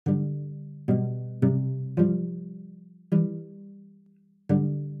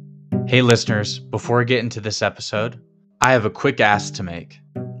Hey listeners, before we get into this episode, I have a quick ask to make.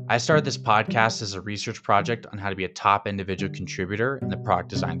 I started this podcast as a research project on how to be a top individual contributor in the product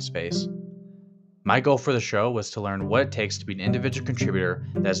design space. My goal for the show was to learn what it takes to be an individual contributor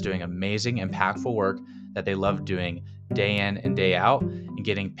that's doing amazing, impactful work that they love doing day in and day out and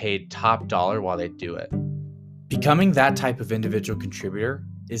getting paid top dollar while they do it. Becoming that type of individual contributor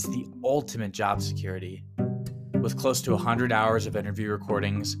is the ultimate job security. With close to 100 hours of interview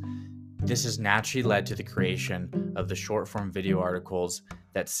recordings, this has naturally led to the creation of the short-form video articles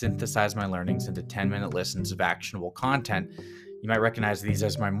that synthesize my learnings into 10-minute listens of actionable content. You might recognize these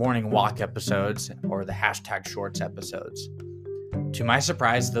as my morning walk episodes or the hashtag shorts episodes. To my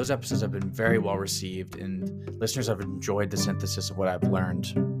surprise, those episodes have been very well received and listeners have enjoyed the synthesis of what I've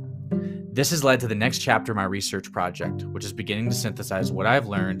learned. This has led to the next chapter of my research project, which is beginning to synthesize what I've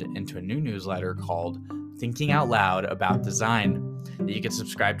learned into a new newsletter called Thinking Out Loud About Design that you can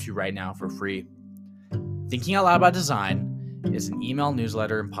subscribe to right now for free. Thinking Out Loud About Design is an email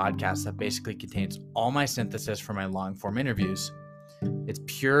newsletter and podcast that basically contains all my synthesis for my long-form interviews. It's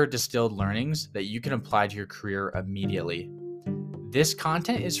pure distilled learnings that you can apply to your career immediately. This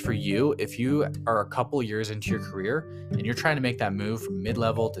content is for you if you are a couple years into your career and you're trying to make that move from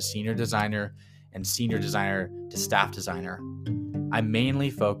mid-level to senior designer and senior designer to staff designer. I mainly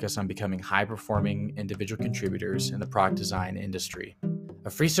focus on becoming high-performing individual contributors in the product design industry. A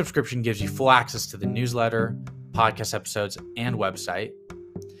free subscription gives you full access to the newsletter, podcast episodes, and website.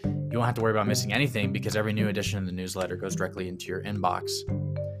 You won't have to worry about missing anything because every new edition of the newsletter goes directly into your inbox.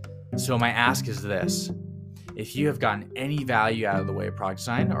 So my ask is this. If you have gotten any value out of the way of product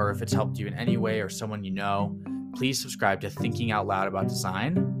design, or if it's helped you in any way or someone you know, please subscribe to Thinking Out Loud About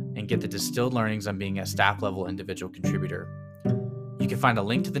Design and get the distilled learnings on being a staff-level individual contributor. You can find a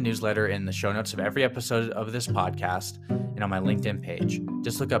link to the newsletter in the show notes of every episode of this podcast and on my LinkedIn page.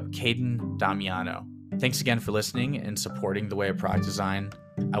 Just look up Caden Damiano. Thanks again for listening and supporting the way of product design.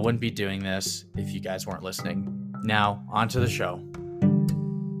 I wouldn't be doing this if you guys weren't listening. Now, on to the show.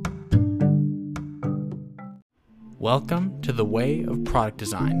 Welcome to the Way of Product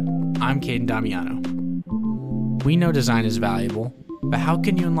Design. I'm Caden Damiano. We know design is valuable, but how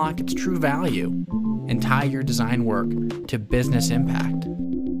can you unlock its true value and tie your design work to business impact?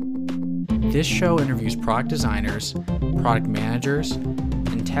 This show interviews product designers, product managers,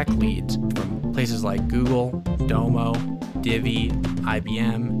 and tech leads from places like Google, Domo, Divi,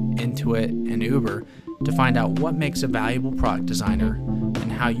 IBM, Intuit, and Uber to find out what makes a valuable product designer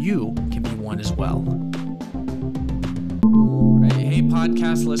and how you can be one as well. Hey,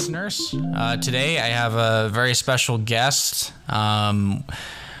 podcast listeners. Today I have a very special guest.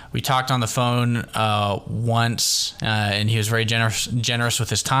 We talked on the phone once, and he was very generous with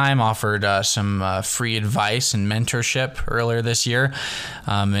his time, offered some free advice and mentorship earlier this year.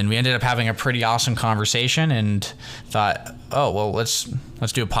 And we ended up having a pretty awesome conversation and thought, oh, well, let's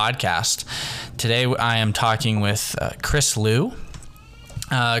do a podcast. Today I am talking with Chris Liu.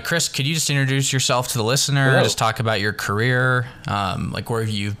 Chris, could you just introduce yourself to the listener? Hello. Just talk about your career, like where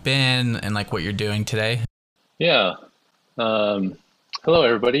you've been and like what you're doing today. Yeah. Hello,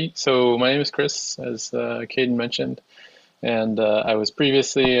 everybody. So my name is Chris, as Caden mentioned, and I was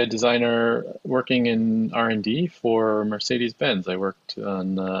previously a designer working in R&D for Mercedes-Benz. I worked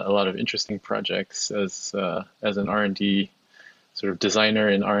on a lot of interesting projects as an R&D sort of designer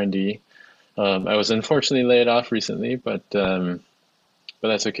in R&D. I was unfortunately laid off recently, but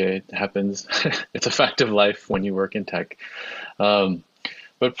that's okay. It happens. It's a fact of life when you work in tech.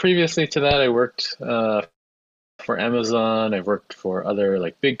 But previously to that, I worked for Amazon. I've worked for other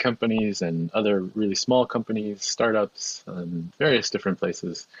like big companies and other really small companies, startups, various different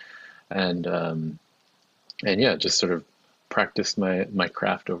places, and yeah, just sort of practiced my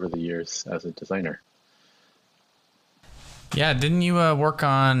craft over the years as a designer. Yeah, didn't you work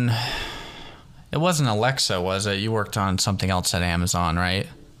on? It wasn't Alexa, was it? You worked on something else at Amazon, right?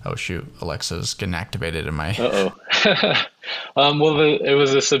 Oh shoot, Alexa's getting activated in my. Well, it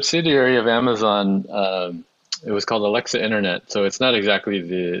was a subsidiary of Amazon. It was called Alexa Internet, so it's not exactly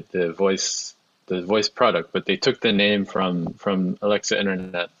the voice product, but they took the name from Alexa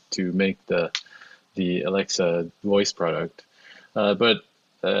Internet to make the Alexa voice product. But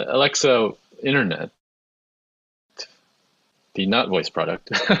Alexa Internet, the not voice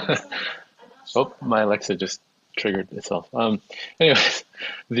product. Oh, my Alexa just triggered itself. Anyways,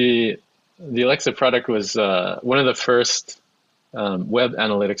 the Alexa product was one of the first web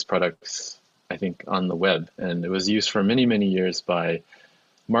analytics products, I think, on the web, and it was used for many, many years by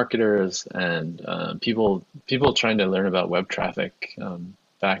marketers and people trying to learn about web traffic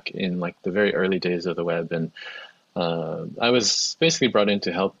back in like the very early days of the web. And I was basically brought in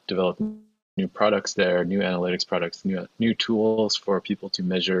to help develop new products there, new analytics products, new tools for people to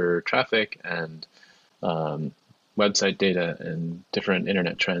measure traffic and um, website data and different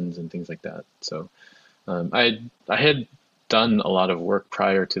internet trends and things like that. So I had done a lot of work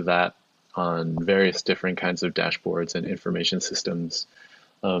prior to that on various different kinds of dashboards and information systems.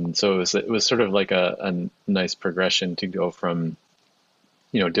 So it was sort of like a nice progression to go from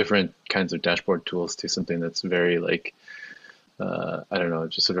different kinds of dashboard tools to something that's very like I don't know,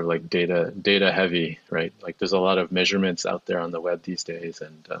 just sort of like data heavy, right? Like there's a lot of measurements out there on the web these days,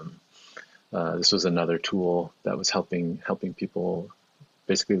 and this was another tool that was helping people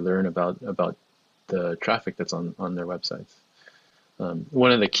basically learn about the traffic that's on their websites.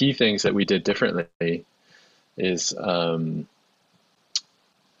 One of the key things that we did differently is, in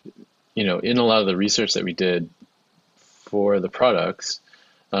a lot of the research that we did for the products,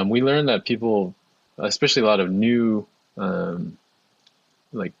 we learned that people, especially a lot of um,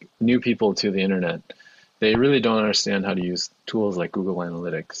 new people to the internet, they really don't understand how to use tools like Google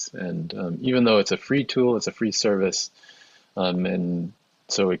Analytics. And even though it's a free tool, it's a free service, and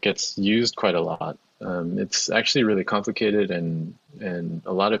so it gets used quite a lot. It's actually really complicated, and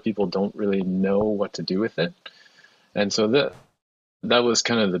a lot of people don't really know what to do with it. And so that was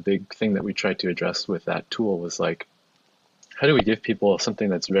kind of the big thing that we tried to address with that tool was like, how do we give people something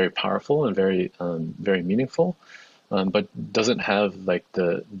that's very powerful and very meaningful, but doesn't have like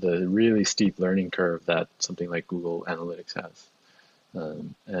the really steep learning curve that something like Google Analytics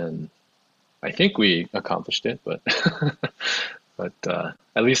has. And I think we accomplished it, but but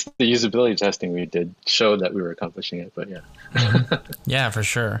at least the usability testing we did showed that we were accomplishing it. But yeah, Yeah, for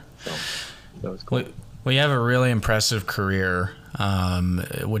sure. so that was cool. Well, you have a really impressive career,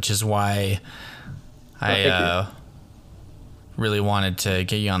 which is why Thank you. I really wanted to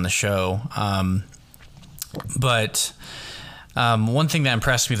get you on the show. But one thing that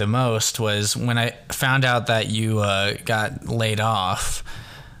impressed me the most was when I found out that you got laid off.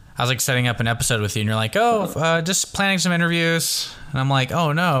 I was like setting up an episode with you, and you're like, "Oh, just planning some interviews," and I'm like,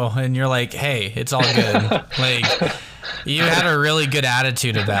 "Oh no," and you're like, "Hey, it's all good." Like, you had a really good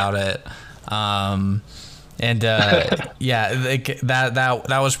attitude about it, and yeah, like,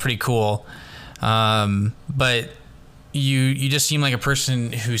 that was pretty cool. But you just seem like a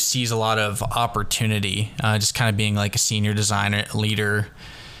person who sees a lot of opportunity, just kind of being like a senior designer leader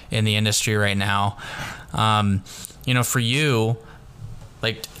in the industry right now. For you,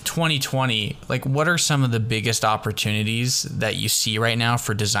 like 2020, like what are some of the biggest opportunities that you see right now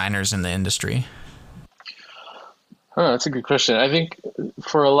for designers in the industry? That's a good question. I think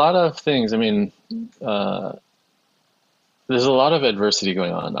for a lot of things, I mean, uh, there's a lot of adversity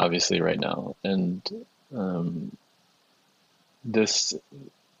going on, obviously, right now, and um, this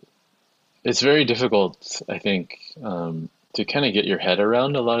it's very difficult, I think, to kind of get your head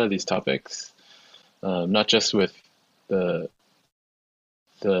around a lot of these topics, not just with the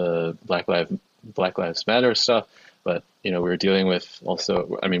the Black Lives Matter stuff, but we're dealing with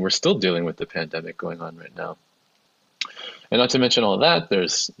also, I mean, we're still dealing with the pandemic going on right now, and not to mention all that,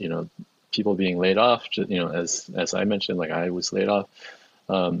 there's people being laid off, as I mentioned, like I was laid off,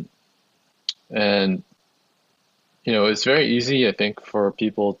 um, and it's very easy, I think, for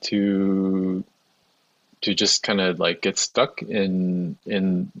people to just kind of like get stuck in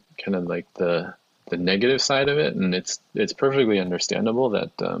kind of like the negative side of it, and it's perfectly understandable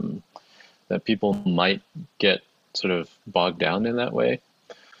that people might get sort of bogged down in that way.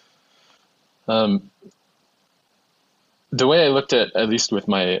 Um, the way I looked at least with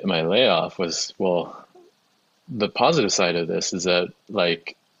my layoff was, well, the positive side of this is that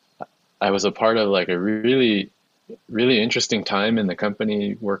like I was a part of like a really interesting time in the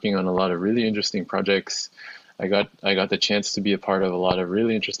company, working on a lot of really interesting projects. I got the chance to be a part of a lot of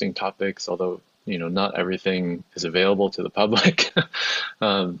really interesting topics, although not everything is available to the public,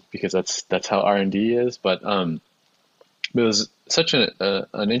 because that's how R&D is. But it was such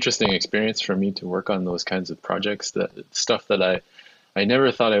an interesting experience for me to work on those kinds of projects, that stuff that I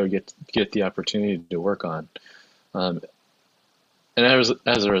never thought I would get the opportunity to work on. Um, and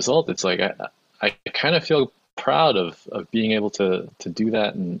as a result, it's like I kind of feel proud of being able to do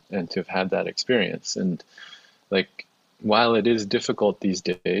that, and to have had that experience. And like, while it is difficult these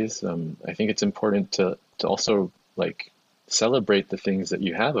days, I think it's important to also like celebrate the things that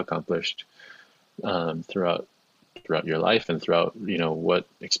you have accomplished, throughout your life, and throughout what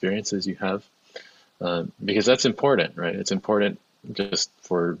experiences you have, because that's important, right? It's important just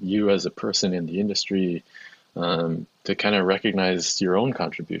for you as a person in the industry, to kind of recognize your own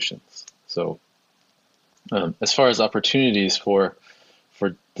contributions. So as far as opportunities for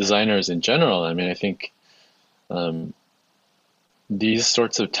designers in general, I mean, I think these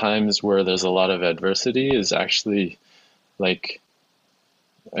sorts of times where there's a lot of adversity is actually like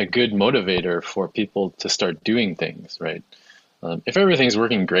a good motivator for people to start doing things, right? If everything's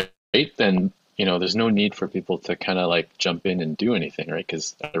working great, then there's no need for people to kind of like jump in and do anything, right?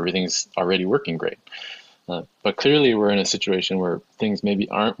 Because everything's already working great. But clearly we're in a situation where things maybe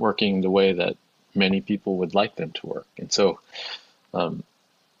aren't working the way that many people would like them to work. And so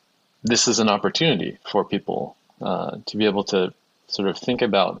this is an opportunity for people to be able to sort of think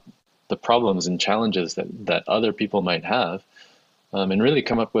about the problems and challenges that other people might have, and really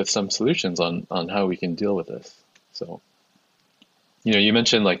come up with some solutions on how we can deal with this. So, you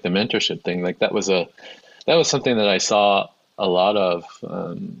mentioned like the mentorship thing, like that was something that I saw a lot of.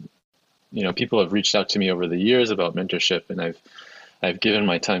 People have reached out to me over the years about mentorship, and I've given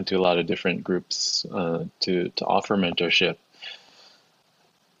my time to a lot of different groups to offer mentorship.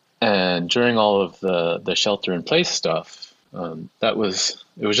 And during all of the shelter in place stuff, it was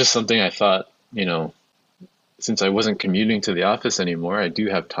just something I thought, since I wasn't commuting to the office anymore, I do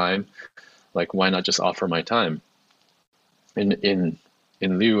have time. Like, why not just offer my time in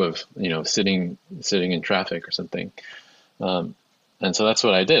lieu of sitting in traffic or something. And so that's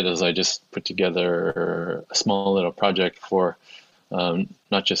what I did, is I just put together a small little project for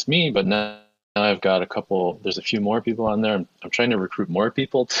not just me, but now I've got there's a few more people on there. I'm trying to recruit more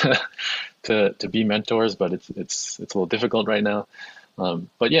people to be mentors, but it's a little difficult right now.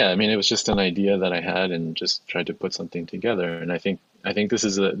 But yeah, I mean, it was just an idea that I had and just tried to put something together. And I think this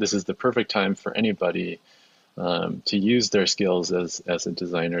is the perfect time for anybody to use their skills as a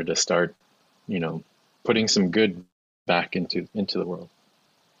designer to start, putting some good back into the world.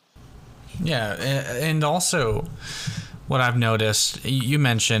 Yeah, and also what I've noticed, you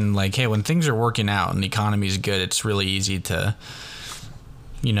mentioned like, hey, when things are working out and the economy is good, it's really easy to,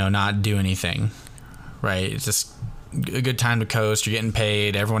 not do anything, right? It's just a good time to coast. You're getting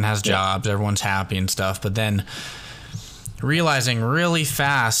paid. Everyone has jobs. Yeah. Everyone's happy and stuff. But then realizing really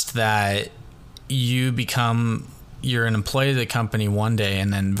fast that you're an employee of the company one day,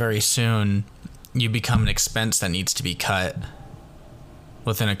 and then very soon you become an expense that needs to be cut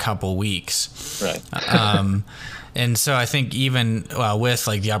within a couple weeks. Right. And so I think even with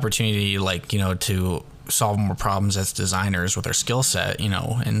like the opportunity, like, to solve more problems as designers with our skill set,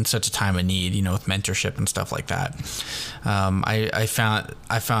 in such a time of need, with mentorship and stuff like that. I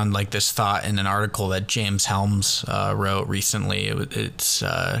found like this thought in an article that James Helms wrote recently. It's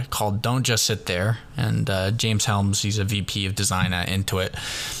called "Don't Just Sit There." And James Helms, he's a VP of design at Intuit,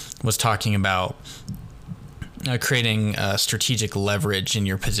 was talking about creating strategic leverage in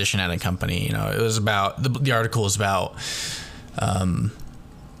your position at a company. It was about the article was about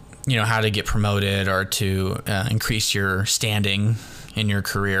how to get promoted or to increase your standing in your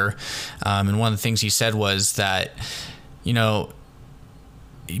career. And one of the things he said was that,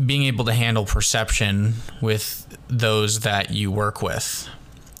 being able to handle perception with those that you work with,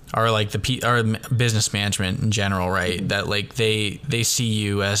 or like or business management in general, right? That like they see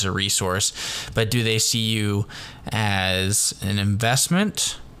you as a resource, but do they see you as an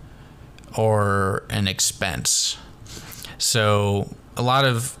investment or an expense? So a lot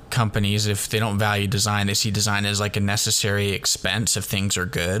of companies, if they don't value design, they see design as like a necessary expense if things are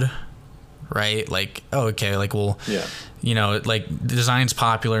good, right? Like, oh, okay, like, well, yeah, like design's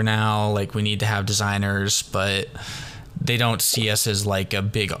popular now, like we need to have designers, but they don't see us as like a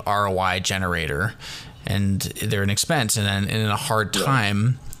big ROI generator, and they're an expense. And then in a hard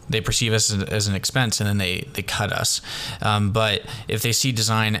time, they perceive us as an expense, and then they cut us. But if they see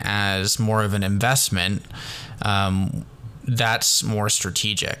design as more of an investment, that's more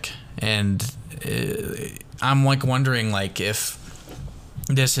strategic. And I'm like wondering like if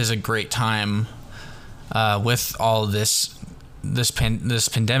this is a great time with all this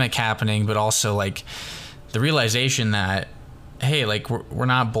pandemic happening, but also like the realization that, hey, like we're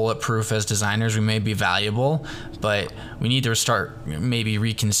not bulletproof as designers. We may be valuable, but we need to start maybe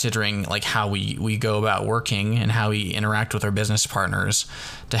reconsidering like how we go about working and how we interact with our business partners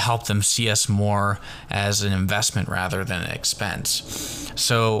to help them see us more as an investment rather than an expense.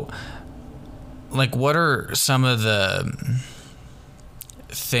 So like, what are some of the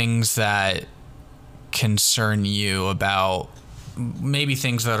things that concern you about maybe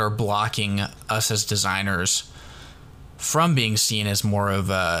things that are blocking us as designers from being seen as more of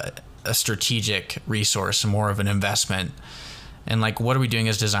a strategic resource and more of an investment? And like, what are we doing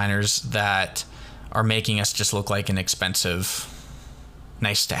as designers that are making us just look like an expensive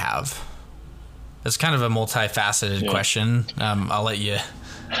nice to have? It's kind of a multifaceted question. I'll let you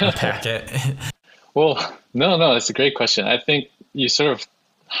unpack it. Well, no, it's a great question. I think you sort of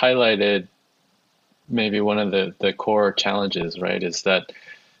highlighted maybe one of the core challenges, right, is that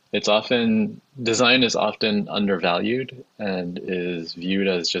design is often undervalued and is viewed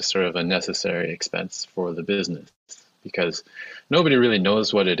as just sort of a necessary expense for the business because nobody really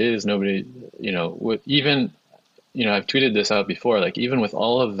knows what it is. Nobody, with even, I've tweeted this out before, like even with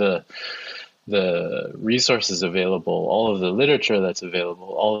all of the resources available, all of the literature that's available,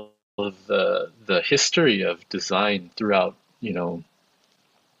 all of the history of design throughout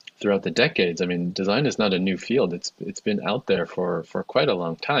the decades. I mean, design is not a new field. It's been out there for quite a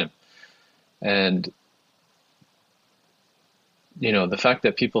long time. And the fact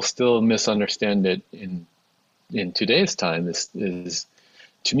that people still misunderstand it in today's time is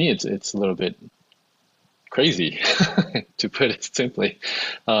to me it's a little bit crazy to put it simply,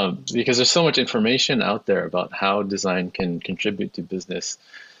 because there's so much information out there about how design can contribute to business,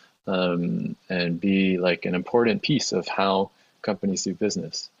 and be like an important piece of how companies do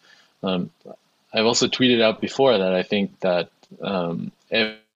business. I've also tweeted out before that I think that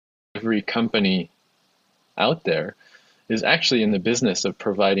every company out there is actually in the business of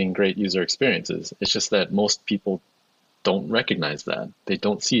providing great user experiences. It's just that most people don't recognize that. They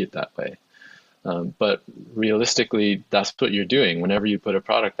don't see it that way. But realistically, that's what you're doing. Whenever you put a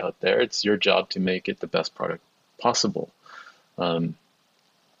product out there, it's your job to make it the best product possible. And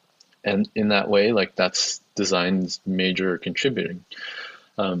in that way, like that's design's major contributing.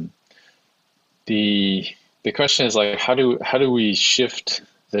 The question is like, how do we shift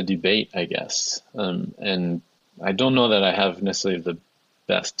the debate, I guess? And I don't know that I have necessarily the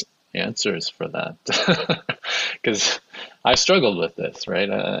best answers for that because I struggled with this, right?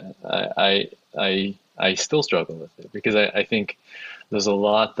 I still struggle with it because I think there's a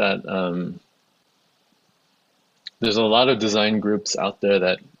lot that there's a lot of design groups out there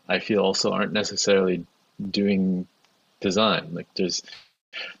that I feel also aren't necessarily doing design. Like there's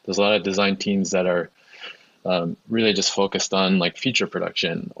a lot of design teams that are really just focused on like feature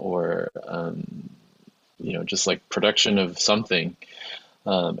production or just like production of something,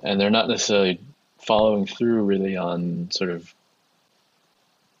 and they're not necessarily following through really on sort of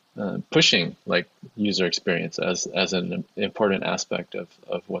pushing like user experience as an important aspect of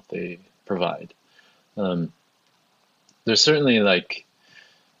what they provide. There's certainly like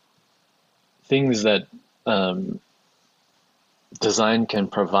things that design can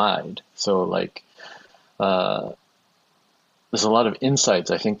provide. So like there's a lot of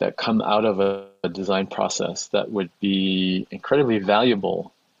insights I think that come out of a design process that would be incredibly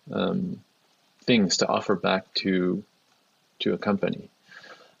valuable things to offer back to a company.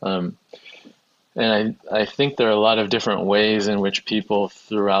 And I think there are a lot of different ways in which people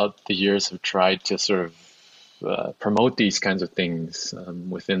throughout the years have tried to sort of promote these kinds of things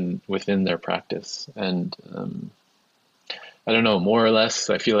within their practice. And I don't know, more or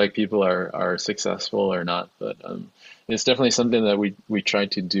less, I feel like people are successful or not, but it's definitely something that we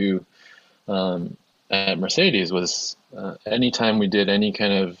tried to do at Mercedes was anytime we did any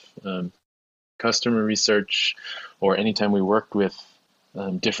kind of customer research or anytime we worked with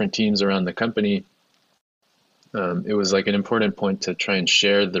different teams around the company, it was like an important point to try and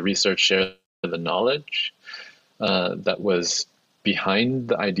share the research, share the knowledge that was behind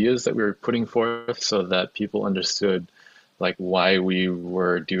the ideas that we were putting forth so that people understood like why we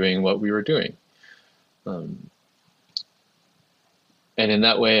were doing what we were doing. And in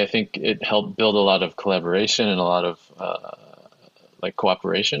that way, I think it helped build a lot of collaboration and a lot of like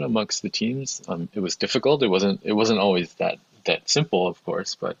cooperation amongst the teams. It was difficult. It wasn't always that simple, of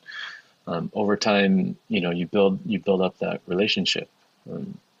course, but over time, you build up that relationship.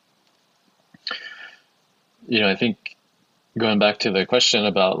 I think going back to the question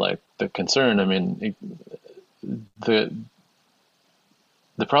about like the concern, I mean, the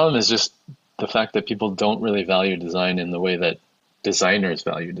problem is just the fact that people don't really value design in the way that designers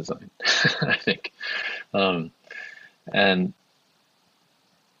value design, I think. And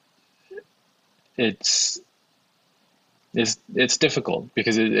it's difficult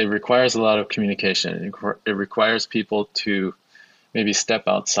because it requires a lot of communication. It requires people to maybe step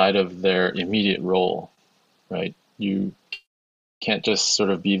outside of their immediate role, right? You can't just sort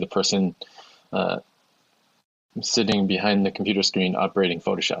of be the person sitting behind the computer screen operating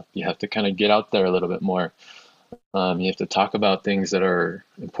Photoshop. You have to kind of get out there a little bit more. You have to talk about things that are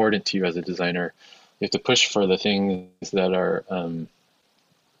important to you as a designer. You have to push for the things that are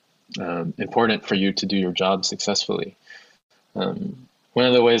important for you to do your job successfully. One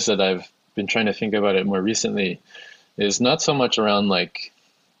of the ways that I've been trying to think about it more recently is not so much around like,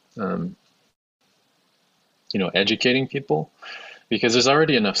 educating people, because there's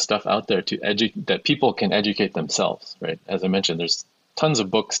already enough stuff out there that people can educate themselves, right? As I mentioned, there's tons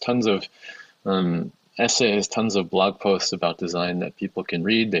of books, tons of essays, tons of blog posts about design that people can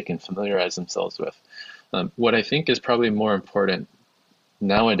read, they can familiarize themselves with. What I think is probably more important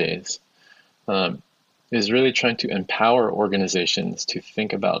nowadays is really trying to empower organizations to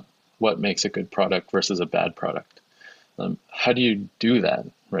think about what makes a good product versus a bad product. How do you do that,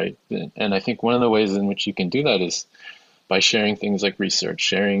 right? And I think one of the ways in which you can do that is by sharing things like research,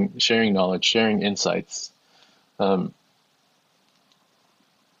 sharing knowledge, sharing insights. But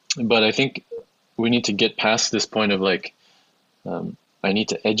I think we need to get past this point of like, I need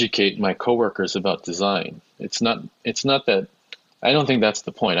to educate my coworkers about design. It's not that, I don't think that's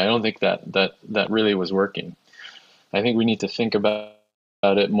the point. I don't think that really was working. I think we need to think about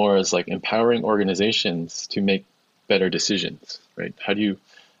it more as like empowering organizations to make better decisions, right? How do you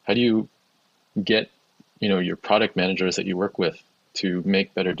get, your product managers that you work with to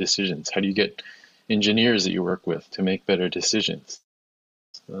make better decisions? How do you get engineers that you work with to make better decisions?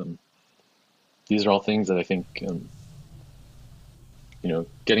 These are all things that I think,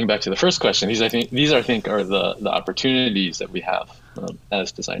 getting back to the first question, these are the opportunities that we have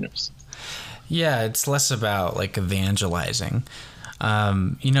as designers. Yeah, it's less about like evangelizing.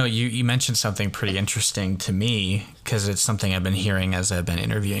 You mentioned something pretty interesting to me, because it's something I've been hearing as I've been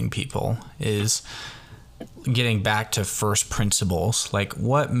interviewing people, is getting back to first principles. Like,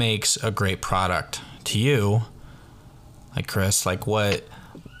 what makes a great product to you? Like, Chris, like what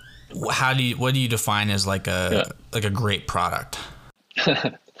do you define as like a great product?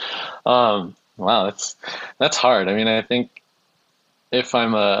 Wow, that's hard. I mean, I think if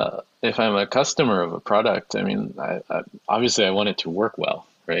I'm a customer of a product, I mean, I obviously I want it to work well,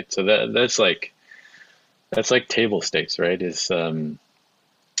 right? So that's like table stakes, right? Is the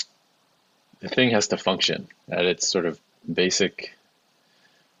thing has to function at its sort of basic,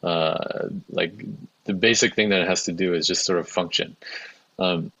 like the basic thing that it has to do is just sort of function.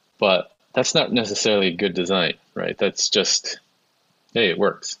 But that's not necessarily good design, right? That's just, hey, it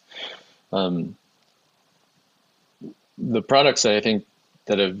works. The products that I think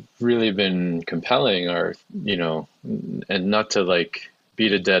that have really been compelling are, and not to like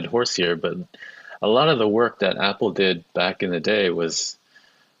beat a dead horse here, but a lot of the work that Apple did back in the day was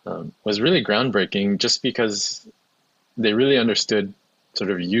really groundbreaking, just because they really understood sort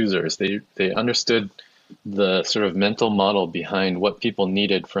of users. They understood the sort of mental model behind what people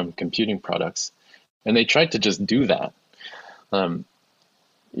needed from computing products, and they tried to just do that. And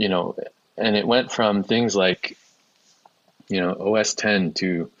it went from things like, OS 10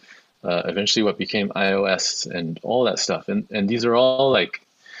 to eventually what became iOS and all that stuff. And these are all like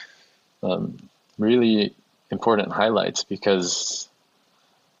really important highlights, because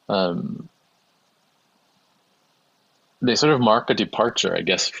they sort of mark a departure, I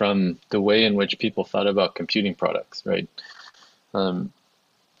guess, from the way in which people thought about computing products, right?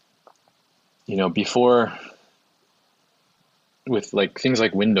 Before, with like things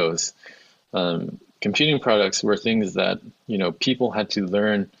like Windows, computing products were things that, people had to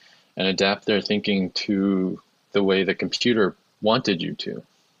learn and adapt their thinking to the way the computer wanted you to.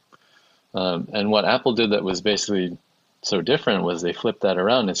 And what Apple did that was basically so different was they flipped that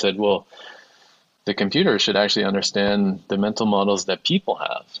around and said, well, the computer should actually understand the mental models that people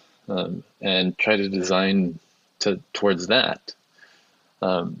have, and try to design towards that.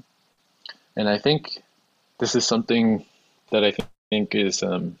 And I think this is something that I think is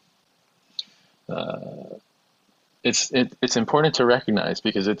it's important to recognize,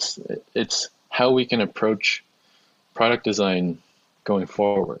 because it's how we can approach product design going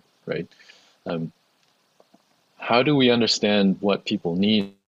forward, right? How do we understand what people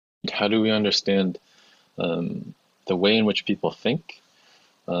need? How do we understand the way in which people think,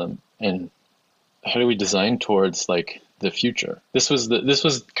 and how do we design towards like the future? This was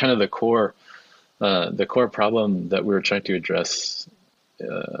kind of the core problem that we were trying to address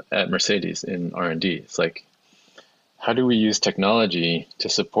at Mercedes in R&D. It's like, how do we use technology to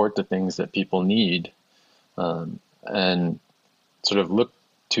support the things that people need, and sort of look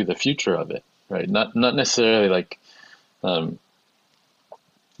to the future of it, right? Not necessarily like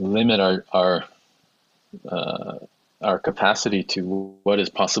limit our capacity to what is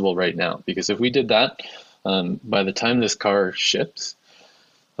possible right now. Because if we did that, by the time this car ships,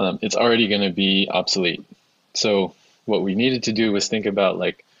 it's already going to be obsolete. So what we needed to do was think about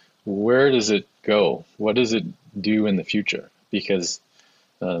like, where does it go? What does it do in the future? Because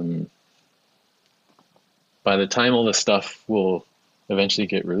by the time all this stuff will eventually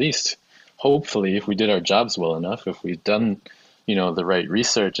get released, hopefully, if we did our jobs well enough, if we've done, the right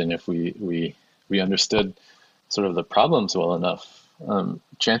research, and if we understood sort of the problems well enough,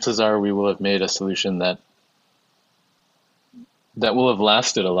 chances are we will have made a solution that will have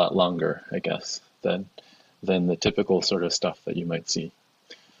lasted a lot longer, I guess. than the typical sort of stuff that you might see.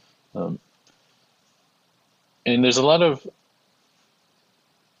 And there's a lot of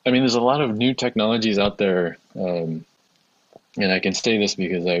new technologies out there, and I can say this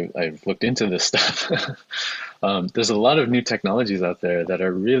because I've looked into this stuff. There's a lot of new technologies out there that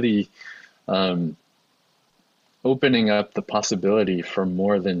are really opening up the possibility for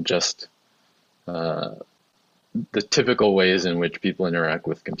more than just the typical ways in which people interact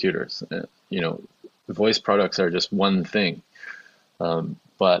with computers. Voice products are just one thing,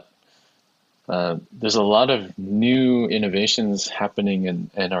 but there's a lot of new innovations happening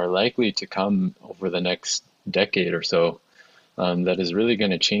and are likely to come over the next decade or so, that is really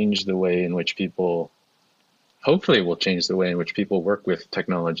going to change the way in which people, hopefully will change the way in which people work with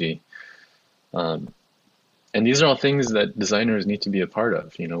technology. And these are all things that designers need to be a part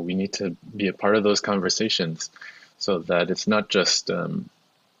of. We need to be a part of those conversations, so that it's not just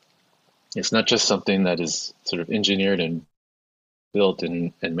something that is sort of engineered and built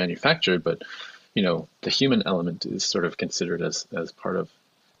and manufactured, but the human element is sort of considered as part of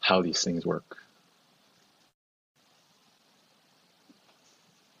how these things work.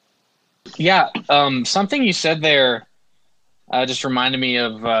 Yeah, something you said there just reminded me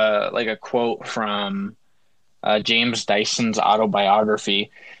of like a quote from James Dyson's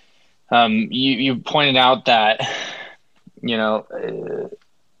autobiography. You pointed out that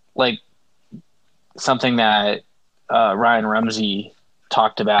like something that Ryan Rumsey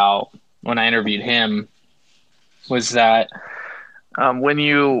talked about when I interviewed him was that when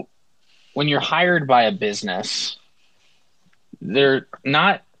you're hired by a business, they're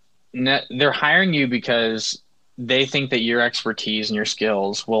hiring you because they think that your expertise and your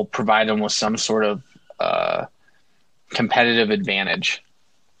skills will provide them with some sort of competitive advantage.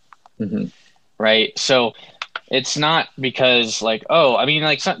 Mm-hmm. Right. So it's not because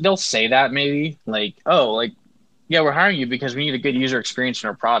they'll say that maybe yeah, we're hiring you because we need a good user experience in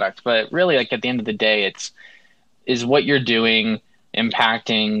our product. But really, at the end of the day, is what you're doing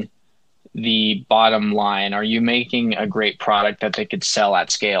impacting the bottom line? Are you making a great product that they could sell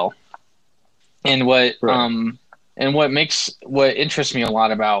at scale? And what interests me a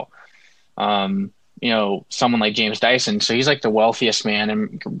lot about someone like James Dyson. So he's like the wealthiest man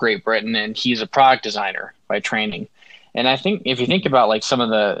in Great Britain, and he's a product designer by training. And I think if you think about like some of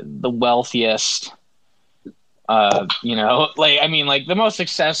the wealthiest, the most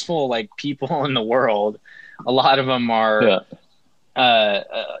successful like people in the world, a lot of them are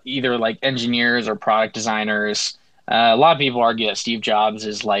either like engineers or product designers. A lot of people argue that Steve Jobs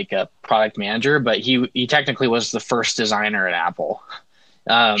is like a product manager, but he technically was the first designer at Apple.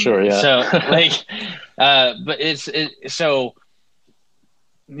 Sure, yeah. So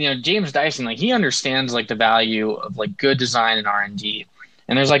James Dyson, like he understands like the value of like good design and R&D.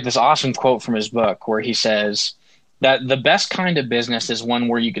 And there's like this awesome quote from his book where he says that the best kind of business is one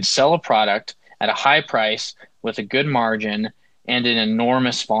where you could sell a product at a high price with a good margin and in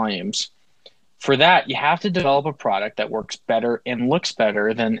enormous volumes. For that, you have to develop a product that works better and looks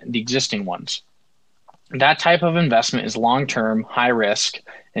better than the existing ones. That type of investment is long-term, high risk,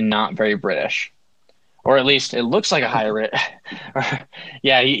 and not very British. Or at least it looks like a high risk.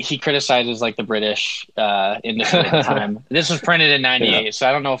 Yeah, he criticizes like the British industry at the time. This was printed in 98, so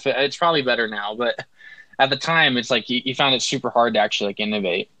I don't know if it's probably better now. But at the time, it's like he found it super hard to actually like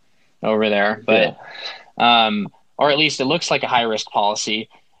innovate over there. But or at least it looks like a high-risk policy.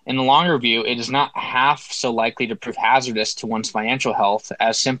 In the longer view, it is not half so likely to prove hazardous to one's financial health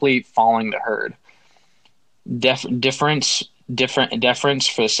as simply following the herd. Difference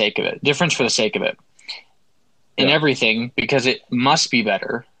for the sake of it. In everything, because it must be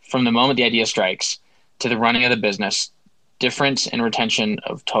better from the moment the idea strikes to the running of the business. Difference in retention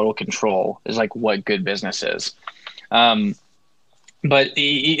of total control is like what good business is. But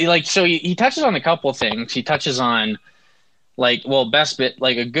he touches on a couple of things. He touches on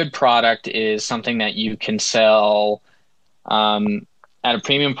a good product is something that you can sell at a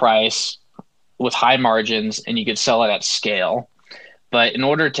premium price with high margins, and you could sell it at scale. But in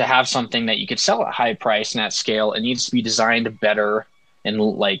order to have something that you could sell at high price and at scale, it needs to be designed better and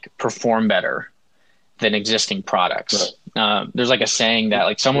like perform better than existing products. Right. There's like a saying that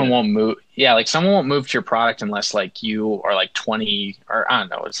like someone won't move. Yeah. Like someone won't move to your product unless like you are like 20 or I don't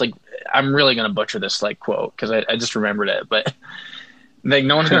know. It's like, I'm really going to butcher this like quote because I just remembered it, but like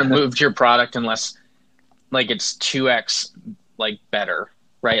no one's going to move to your product unless like it's 2x like better,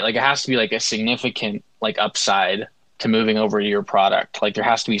 right? Like it has to be like a significant like upside to moving over to your product. Like there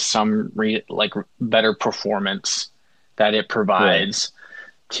has to be some better performance that it provides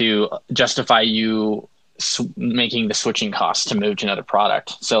to justify you making the switching costs to move to another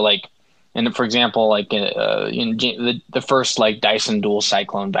product. So like And for example, like the first like Dyson dual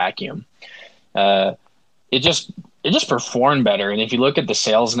cyclone vacuum, it just performed better. And if you look at the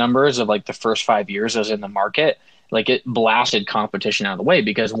sales numbers of like the first 5 years it was in the market, like it blasted competition out of the way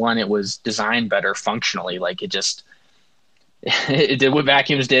because one, it was designed better functionally. Like it did what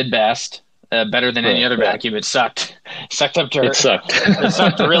vacuums did best, better than any other vacuum. It sucked up dirt. It sucked. It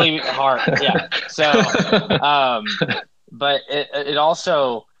sucked really hard. Yeah. So, but it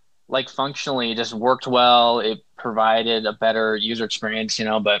also like functionally just worked well. It provided a better user experience,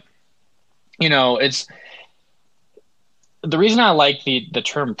 but it's the reason I like the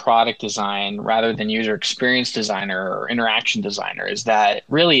term product design rather than user experience designer or interaction designer is that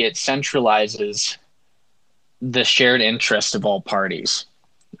really it centralizes the shared interest of all parties.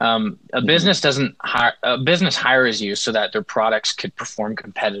 A business hires you so that their products could perform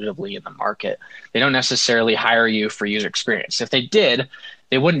competitively in the market. They don't necessarily hire you for user experience. If they did,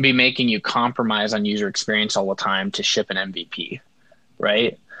 they wouldn't be making you compromise on user experience all the time to ship an MVP,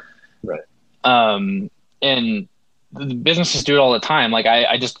 right? Right. And the businesses do it all the time. Like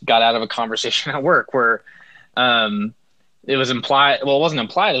I just got out of a conversation at work where it was implied. Well, it wasn't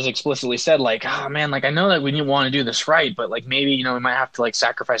implied. It was explicitly said like, oh man, like I know that we want to do this right, but like maybe, we might have to like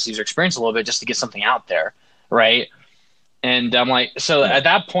sacrifice the user experience a little bit just to get something out there. Right. And I'm like, so at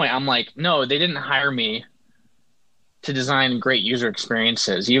that point, I'm like, no, they didn't hire me to design great user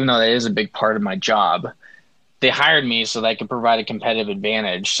experiences, even though that is a big part of my job. They hired me so that I could provide a competitive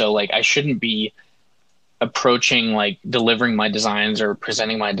advantage. So like I shouldn't be approaching like delivering my designs or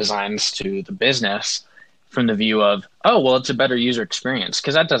presenting my designs to the business from the view of, oh, well, it's a better user experience.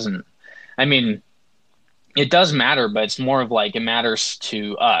 Because that doesn't, it does matter, but it's more of like it matters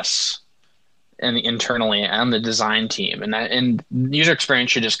to us and internally and the design team. And user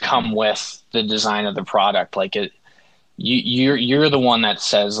experience should just come with the design of the product. Like you're the one that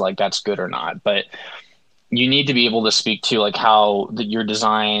says like that's good or not. But you need to be able to speak to like how your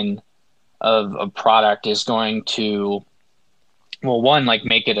design of a product is going to, well, one, like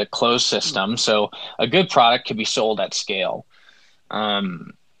make it a closed system. So a good product could be sold at scale.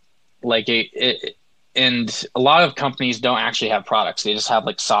 And a lot of companies don't actually have products. They just have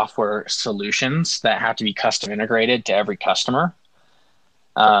like software solutions that have to be custom integrated to every customer.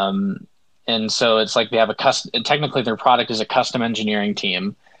 And so it's like they have technically their product is a custom engineering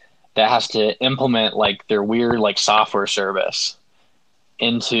team that has to implement like their weird like software service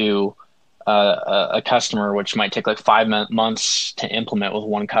into a customer, which might take like 5 months to implement with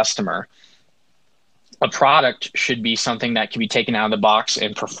one customer. A product should be something that can be taken out of the box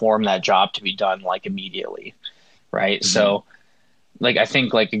and perform that job to be done like immediately. Right. Mm-hmm. So like, I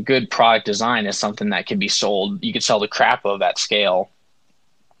think like a good product design is something that can be sold. You could sell the crap of at scale.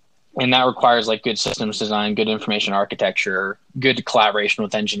 And that requires like good systems design, good information architecture, good collaboration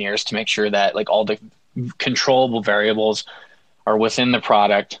with engineers to make sure that like all the controllable variables are within the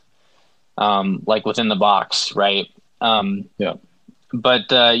product. Like within the box, right? Yeah.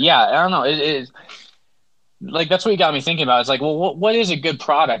 But I don't know. It like that's what you got me thinking about. It's like, well, what is a good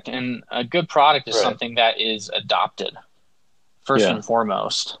product? And a good product is something that is adopted first and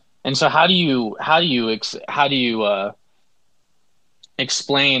foremost. And so, how do you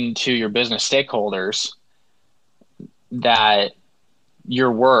explain to your business stakeholders that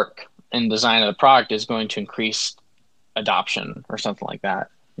your work and design of the product is going to increase adoption or something like that?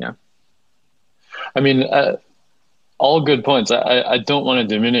 Yeah. All good points. I don't want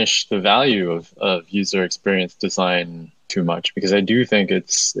to diminish the value of user experience design too much, because I do think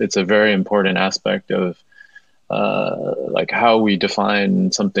it's a very important aspect of like how we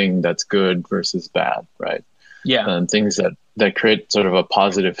define something that's good versus bad, right? Yeah. Things that create sort of a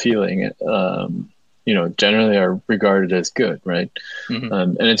positive feeling, generally are regarded as good, right? Mm-hmm.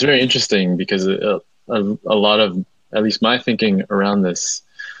 And it's very interesting because a lot of, at least my thinking around this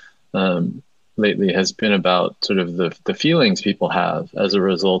lately has been about sort of the feelings people have as a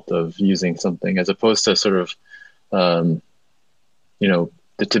result of using something, as opposed to sort of, the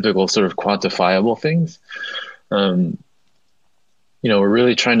typical sort of quantifiable things. We're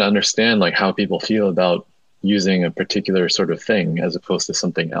really trying to understand like how people feel about using a particular sort of thing as opposed to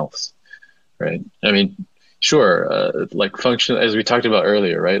something else, right? Sure, like function, as we talked about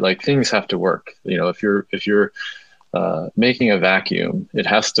earlier, right? Like things have to work. If you're making a vacuum, it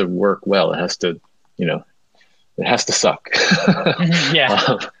has to work well. It has to, it has to suck.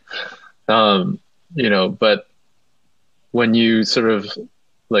 Yeah. But when you sort of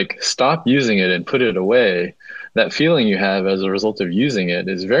like stop using it and put it away, that feeling you have as a result of using it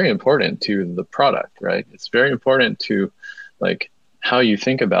is very important to the product, right? It's very important to like how you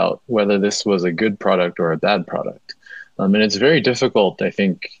think about whether this was a good product or a bad product. And it's very difficult, I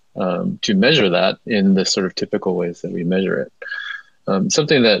think, to measure that in the sort of typical ways that we measure it.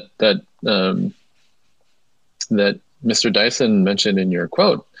 Something that Mr. Dyson mentioned in your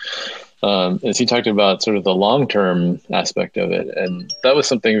quote is he talked about sort of the long-term aspect of it. And that was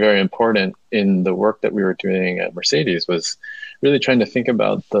something very important in the work that we were doing at Mercedes, was really trying to think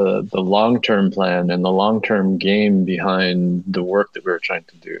about the long-term plan and the long-term game behind the work that we were trying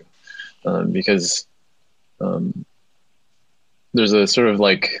to do. Because there's a sort of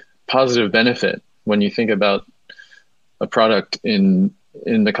like positive benefit when you think about a product in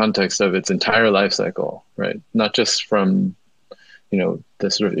the context of its entire life cycle, right? Not just from, the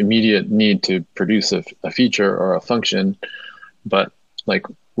sort of immediate need to produce a feature or a function, but like,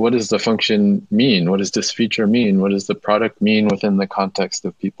 what does the function mean? What does this feature mean? What does the product mean within the context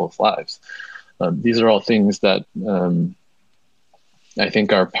of people's lives? These are all things that I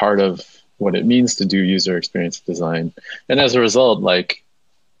think are part of what it means to do user experience design. And as a result, like,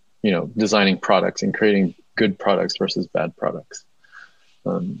 designing products and creating good products versus bad products.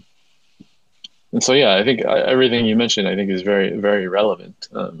 And so, yeah, I think everything you mentioned, I think is very, very relevant.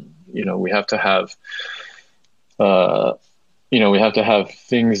 We have to have,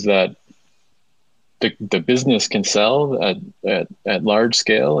 things that the business can sell at large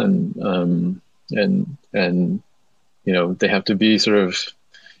scale, and they have to be sort of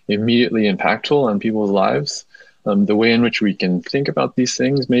immediately impactful on people's lives. The way in which we can think about these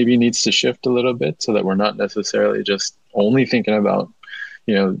things maybe needs to shift a little bit, so that we're not necessarily just only thinking about,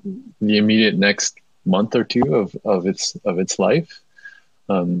 the immediate next month or two of its life.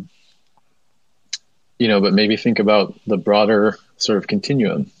 But maybe think about the broader sort of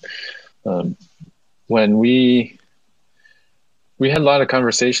continuum. When we had a lot of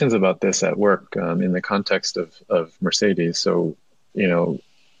conversations about this at work, in the context of Mercedes. So,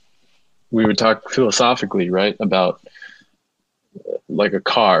 we would talk philosophically, right, about like a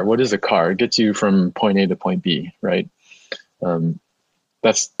car. What is a car? It gets you from point A to point B, right?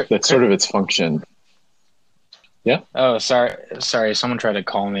 That's sort of its function. Yeah. Oh, sorry. Someone tried to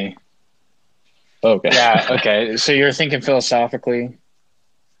call me. Okay. Yeah. Okay. So you're thinking philosophically.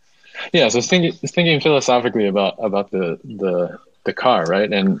 Yeah. So thinking philosophically about the car,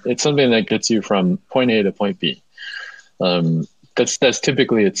 right? And it's something that gets you from point A to point B. That's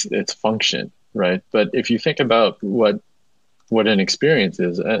typically its function, right? But if you think about what an experience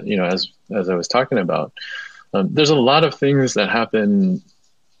is, as I was talking about, there's a lot of things that happen,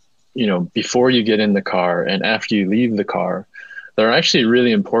 before you get in the car and after you leave the car, that are actually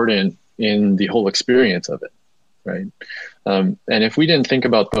really important in the whole experience of it, right? And if we didn't think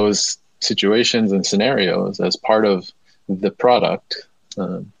about those situations and scenarios as part of the product,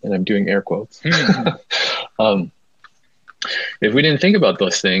 and I'm doing air quotes, if we didn't think about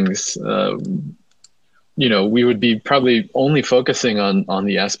those things, we would be probably only focusing on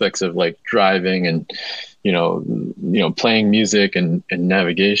the aspects of like driving and, playing music and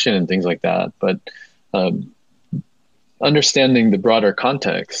navigation and things like that. But understanding the broader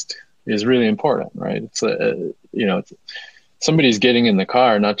context is really important, right? It's somebody's getting in the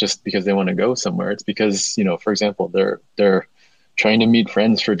car not just because they want to go somewhere. It's because, for example, they're trying to meet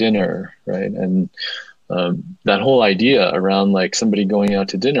friends for dinner, right? And that whole idea around like somebody going out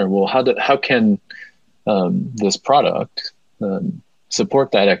to dinner, well, how can this product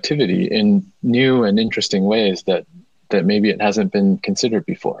support that activity in new and interesting ways that maybe it hasn't been considered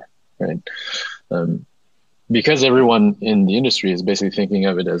before, right? Because everyone in the industry is basically thinking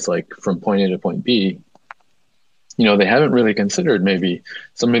of it as like from point A to point B, they haven't really considered maybe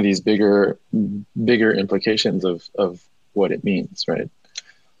some of these bigger implications of what it means, right?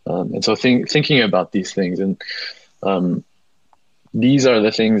 And so thinking about these things, and these are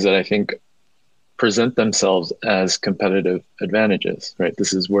the things that I think present themselves as competitive advantages, right?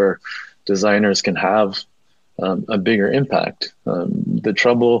 This is where designers can have a bigger impact. The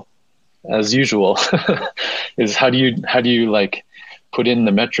trouble, as usual, is how do you like put in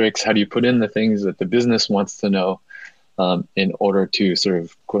the metrics? How do you put in the things that the business wants to know in order to sort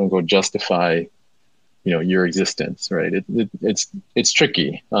of quote unquote justify your existence, right? It's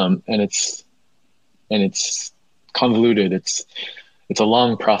tricky, and it's convoluted. It's a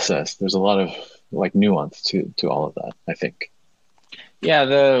long process. There's a lot of like nuance to all of that, I think.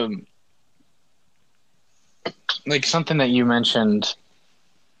 Yeah, like something that you mentioned,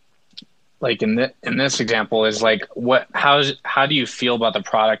 like in this example, is like how do you feel about the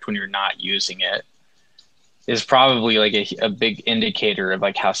product when you're not using it? Is probably like a big indicator of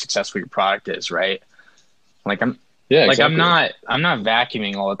like how successful your product is, right? Like exactly. I'm not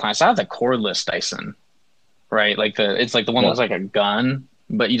vacuuming all the time. So I have the cordless Dyson, right? Like it's like the one that looks like a gun,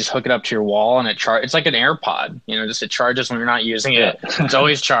 but you just hook it up to your wall and it's like an AirPod, just it charges when you're not using it. It's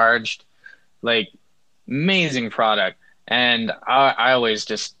always charged. Like, amazing product. And I always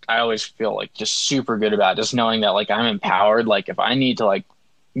feel like just super good about just knowing that like I'm empowered. Like if I need to like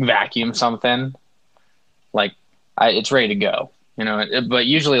vacuum something, like it's ready to go, but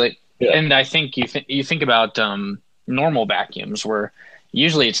usually like, and I think you think about normal vacuums where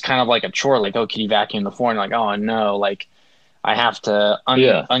usually it's kind of like a chore, like, oh, can you vacuum the floor? And like, oh no, like I have to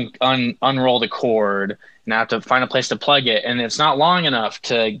unroll the cord and I have to find a place to plug it. And it's not long enough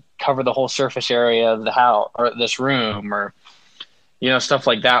to cover the whole surface area of the house or this room or, stuff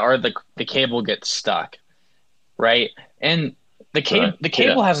like that. Or the cable gets stuck. Right. And the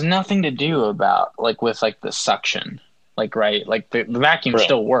cable has nothing to do about like with like the suction, like, right. Like the vacuum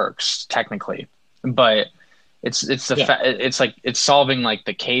still works technically, but it's like, it's solving like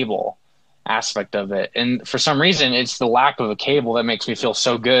the cable aspect of it. And for some reason, it's the lack of a cable that makes me feel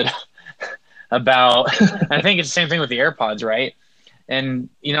so good about, I think it's the same thing with the AirPods. Right. And,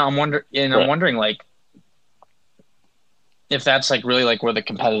 I'm wondering like, if that's like really like where the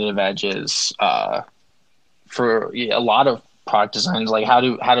competitive edge is, for a lot of product designs, like how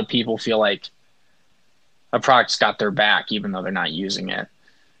do people feel like a product's got their back, even though they're not using it.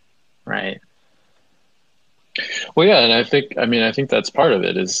 Right. Well, yeah, and I think that's part of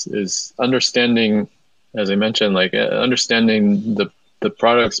it is understanding, as I mentioned, like understanding the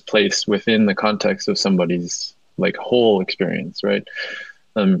product's place within the context of somebody's like whole experience, right?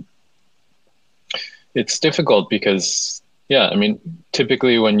 It's difficult because,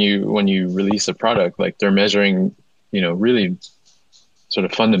 typically when you release a product, like they're measuring, really sort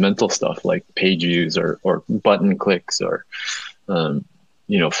of fundamental stuff like page views or button clicks or,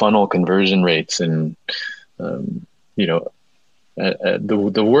 funnel conversion rates and the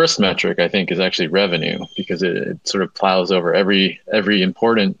worst metric I think is actually revenue because it sort of plows over every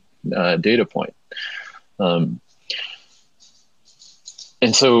important data point. And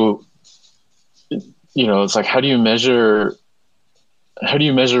so, it's like, how do you measure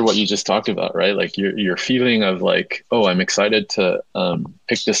what you just talked about, right? Like your feeling of like, oh, I'm excited to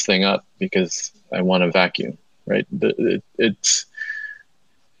pick this thing up because I want to vacuum, right? It's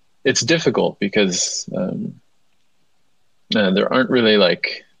difficult because there aren't really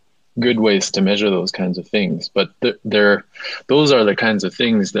like good ways to measure those kinds of things, but those are the kinds of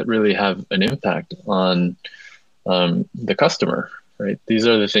things that really have an impact on the customer, right? These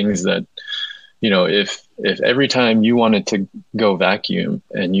are the things that, if every time you wanted to go vacuum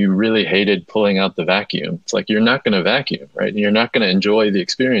and you really hated pulling out the vacuum, it's like, you're not going to vacuum, right? And you're not going to enjoy the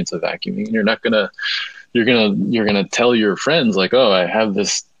experience of vacuuming. You're going to tell your friends like, oh, I have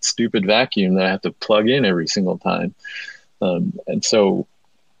this stupid vacuum that I have to plug in every single time. And so,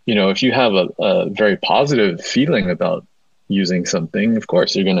 if you have a very positive feeling about using something, of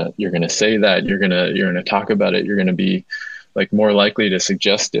course, you're going to say that, you're going to talk about it. You're going to be like more likely to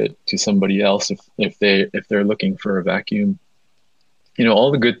suggest it to somebody else if they're looking for a vacuum.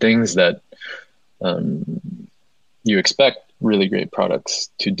 All the good things that you expect really great products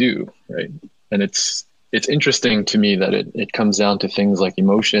to do, right? And it's interesting to me that it comes down to things like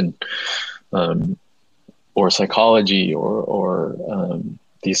emotion, or psychology, or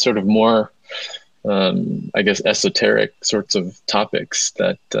these sort of more, I guess, esoteric sorts of topics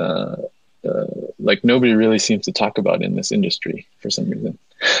that like nobody really seems to talk about in this industry for some reason.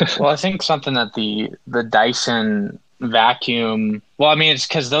 Well, I think something that the Dyson vacuum, well, I mean, it's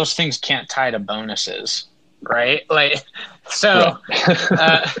because those things can't tie to bonuses, right? Like, so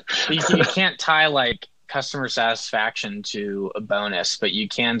you can't tie like customer satisfaction to a bonus, but you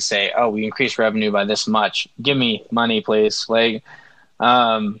can say, oh, we increased revenue by this much. Give me money, please. Like,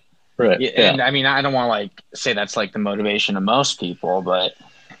 right. And I mean, I don't want to like say that's like the motivation of most people, but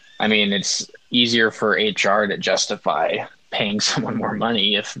I mean, it's easier for HR to justify paying someone more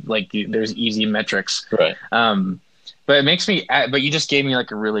money if like there's easy metrics. Right. But it makes me, but you just gave me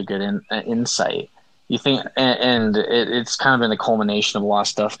like a really good insight. You think, and it's kind of been the culmination of a lot of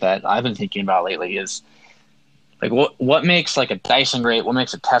stuff that I've been thinking about lately is like, what makes like a Dyson great? What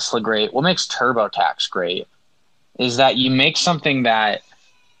makes a Tesla great? What makes TurboTax great is that you make something that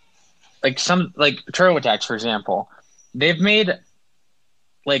like TurboTax, for example, they've made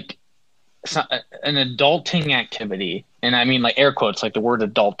like an adulting activity. And I mean like air quotes, like the word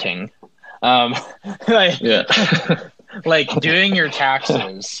adulting, like doing your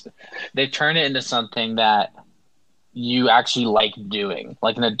taxes, they turn it into something that you actually like doing,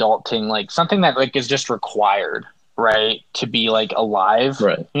 like an adulting, like something that like is just required, right, to be like alive,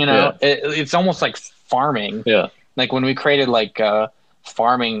 right? It's almost like farming. Like when we created like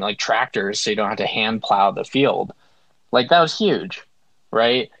farming like tractors so you don't have to hand plow the field, like that was huge,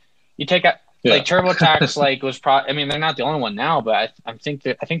 right? You take out like TurboTax, like was I mean, they're not the only one now, but I think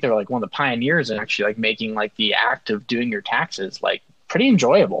they're like one of the pioneers in actually like making like the act of doing your taxes like pretty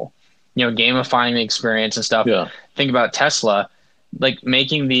enjoyable, gamifying the experience and stuff. Yeah. Think about Tesla, like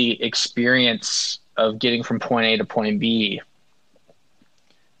making the experience of getting from point A to point B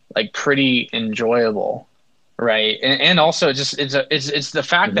like pretty enjoyable, right? And also just it's the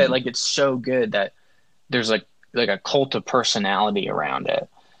fact that like it's so good that there's like a cult of personality around it.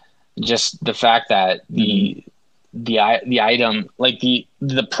 Just the fact that the item, like the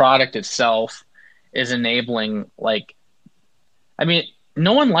product itself, is enabling, like, I mean,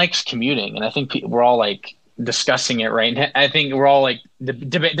 no one likes commuting, and I think we're all like discussing it right now. I think we're all like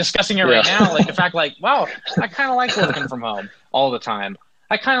discussing it right now, like the fact, like, wow, I kind of like working from home all the time.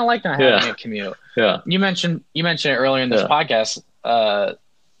 I kind of like not having a commute. Yeah. You mentioned it earlier in this podcast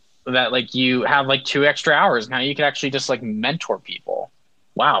that like you have like 2 extra hours now. You could actually just like mentor people.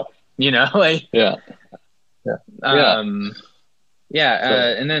 Wow. Like and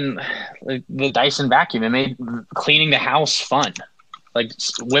then like, the Dyson vacuum, it made cleaning the house fun. Like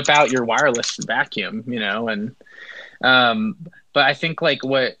whip out your wireless vacuum, and but I think like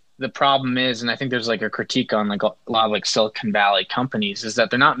what the problem is, and I think there's like a critique on like a lot of like Silicon Valley companies, is that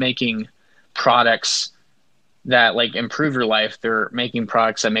they're not making products that like improve your life. They're making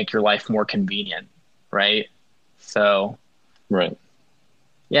products that make your life more convenient, right? So right.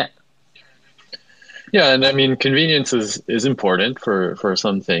 Yeah. Yeah, and I mean, convenience is important for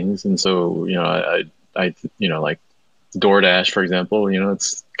some things, and so I like DoorDash, for example.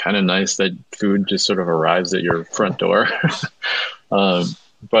 It's kind of nice that food just sort of arrives at your front door.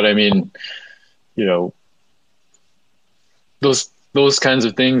 But I mean, those kinds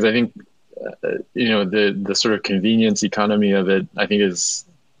of things, I think, the sort of convenience economy of it, I think, is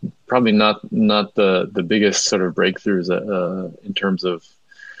probably not the biggest sort of breakthroughs in terms of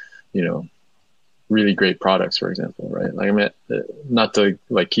really great products, for example, right? Like, I mean, not to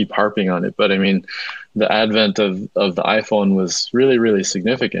like keep harping on it, but I mean, the advent of the iPhone was really, really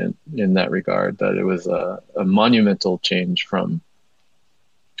significant in that regard, that it was a monumental change from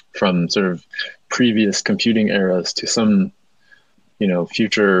sort of previous computing eras to some,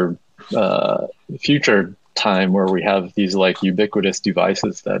 future time where we have these like ubiquitous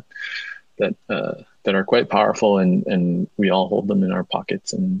devices that are quite powerful, and we all hold them in our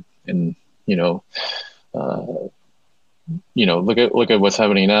pockets, and look at what's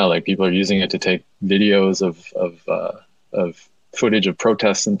happening now. Like, people are using it to take videos of footage of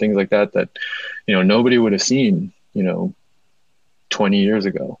protests and things like that nobody would have seen 20 years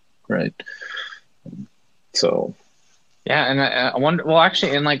ago, right? So yeah, and I wonder, well,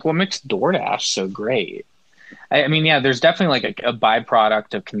 actually, and like what makes DoorDash so great, I mean, yeah, there's definitely like a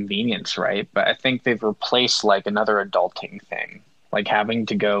byproduct of convenience, right? But I think they've replaced like another adulting thing, like having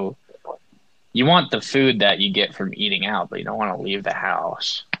to go. You want the food that you get from eating out, but you don't want to leave the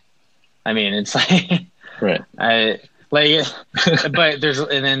house. I mean, it's like, right. But there's,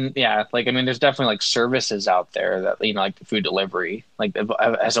 and then, yeah, like, I mean, there's definitely like services out there that, like the food delivery, like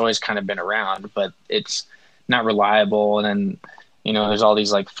has always kind of been around, but it's not reliable. And then, there's all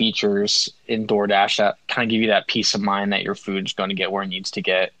these like features in DoorDash that kind of give you that peace of mind that your food's going to get where it needs to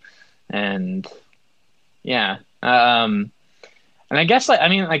get. And yeah. And I guess, like, I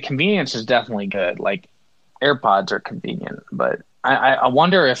mean, like, convenience is definitely good. Like, AirPods are convenient, but I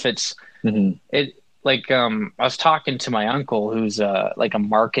wonder if it's it. Like, I was talking to my uncle, who's like a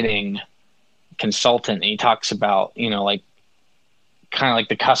marketing consultant, and he talks about like kind of like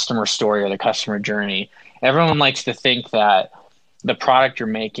the customer story or the customer journey. Everyone likes to think that the product you're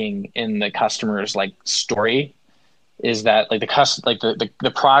making in the customer's like story is that like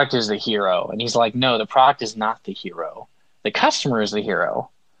the product is the hero, and he's like, no, the product is not the hero. The customer is the hero,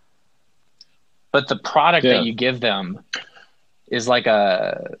 but the product that you give them is like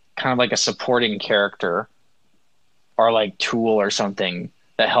a kind of like a supporting character or like tool or something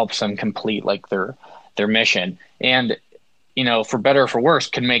that helps them complete like their mission. And, for better or for worse,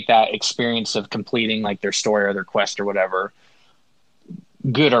 can make that experience of completing like their story or their quest or whatever,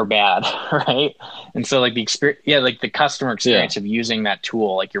 good or bad. Right. And so like the experience, like the customer experience of using that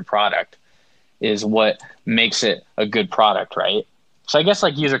tool, like your product, is what makes it a good product, right? So I guess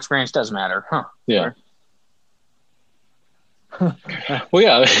like user experience does matter, huh? Yeah. Well,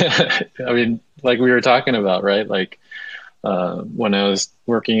 yeah. I mean, like we were talking about, right? Like when I was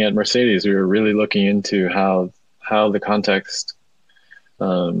working at Mercedes, we were really looking into how the context,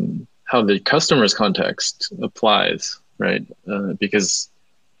 how the customer's context applies, right? Because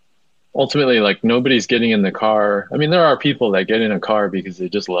ultimately, like, nobody's getting in the car. I mean, there are people that get in a car because they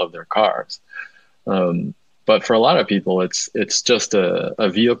just love their cars. But but for a lot of people, it's just a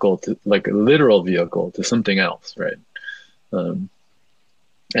vehicle to, like a literal vehicle to something else, right? And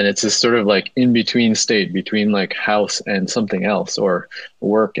it's this sort of like in between state between like house and something else, or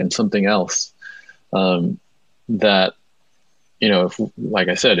work and something else. That, you know, if, like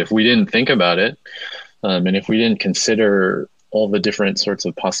I said, if we didn't think about it, and if we didn't consider all the different sorts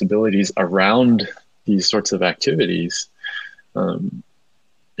of possibilities around these sorts of activities,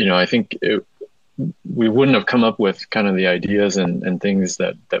 you know, I think we wouldn't have come up with kind of the ideas and things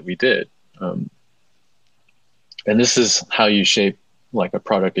that we did. And this is how you shape like a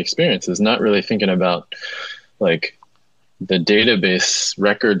product experience, is not really thinking about like the database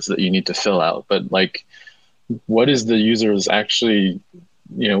records that you need to fill out, but like, what is the users actually,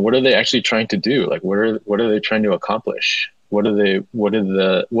 you know, what are they actually trying to do? Like, what are they trying to accomplish? What are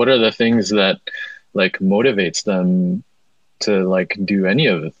the things that like motivates them to like do any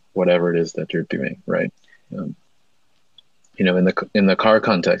of whatever it is that you're doing, right? You know, in the car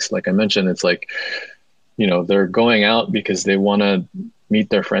context, like I mentioned, it's like, you know, they're going out because they want to meet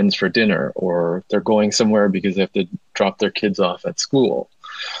their friends for dinner, or they're going somewhere because they have to drop their kids off at school.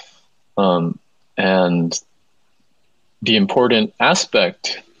 And the important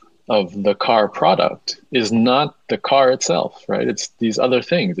aspect of the car product is not the car itself, right? It's these other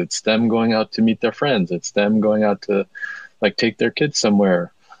things. It's them going out to meet their friends. It's them going out to like take their kids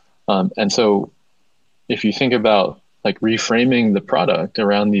somewhere. And so if you think about like reframing the product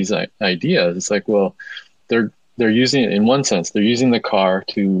around these ideas, it's like, well, they're using it in one sense. They're using the car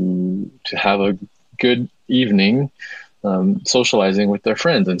to have a good evening, socializing with their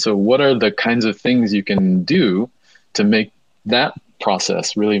friends. And so what are the kinds of things you can do to make that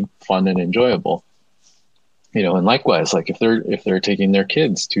process really fun and enjoyable? You know, and likewise, like if they're taking their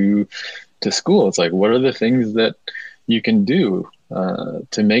kids to school, it's like, what are the things that you can do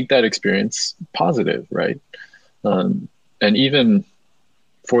to make that experience positive, right? And even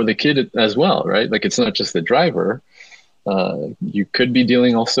for the kid as well, right? Like it's not just the driver. You could be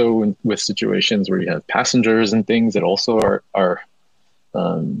dealing also with situations where you have passengers and things that also are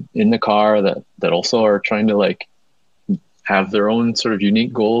in the car that also are trying to like have their own sort of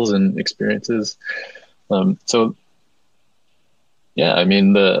unique goals and experiences. So yeah, I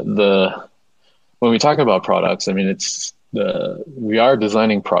mean, when we talk about products, I mean, we are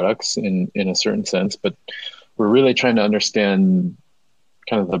designing products in a certain sense, but we're really trying to understand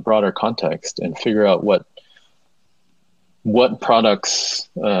kind of the broader context and figure out what products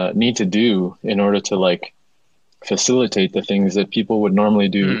need to do in order to like facilitate the things that people would normally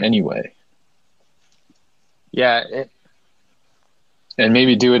do anyway. Yeah. And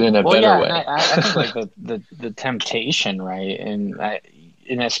maybe do it in a better way. I think like the temptation, right? And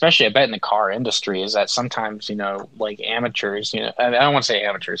especially I bet in the car industry is that sometimes, you know, like amateurs, you know, I don't want to say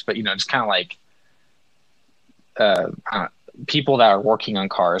amateurs, but, you know, it's kind of like people that are working on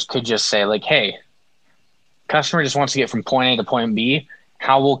cars could just say like, hey, customer just wants to get from point A to point B.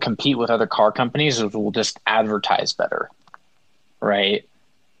 How we'll compete with other car companies is we'll just advertise better. Right.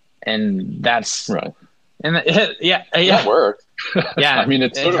 And that's right. And That works. Yeah. I mean,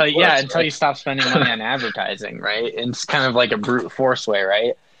 until you stop spending money on advertising, right? And it's kind of like a brute force way,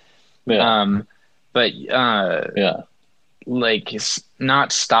 right? Yeah. Like it's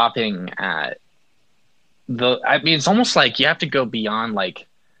not stopping at I mean, it's almost like you have to go beyond like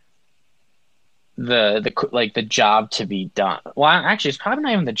the job to be done. Well, actually, it's probably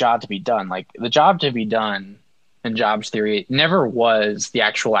not even the job to be done. Like the job to be done in jobs theory never was the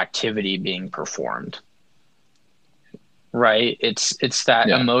actual activity being performed. Right? It's that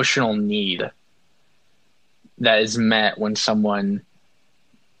emotional need that is met when someone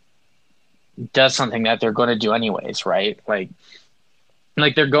does something that they're going to do anyways, right? Like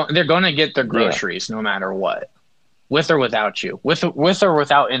they're going to get their groceries no matter what, with or without you, with or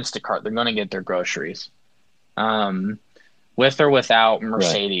without Instacart, they're going to get their groceries. With or without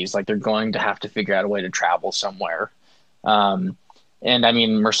Mercedes, like they're going to have to figure out a way to travel somewhere. And I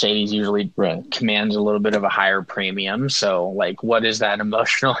mean, Mercedes usually commands a little bit of a higher premium. So like, what is that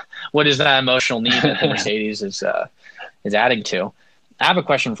emotional need that the Mercedes is adding to? I have a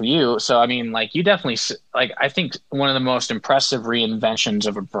question for you. So, I mean, like you definitely, like, I think one of the most impressive reinventions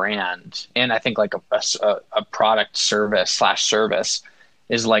of a brand, and I think like a product service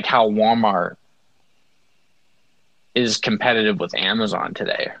is like how Walmart is competitive with Amazon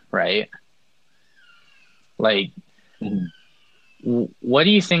today. Right. Like, what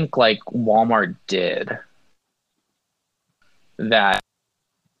do you think like Walmart did that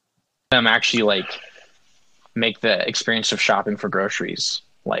them actually like make the experience of shopping for groceries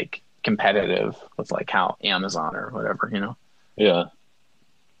like competitive with like how Amazon or whatever, you know? Yeah.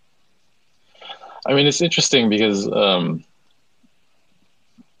 I mean, it's interesting because,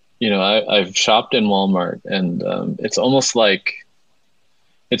 I've shopped in Walmart, and it's almost like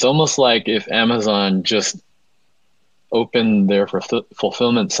if Amazon just opened their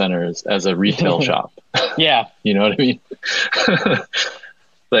fulfillment centers as a retail shop. Yeah. You know what I mean?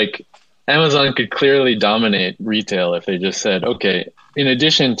 Like, Amazon could clearly dominate retail if they just said, okay, in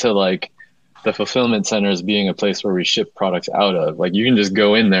addition to like the fulfillment centers being a place where we ship products out of, like, you can just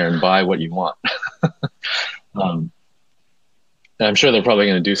go in there and buy what you want. And I'm sure they're probably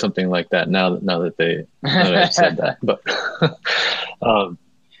going to do something like that now that I've said that. But,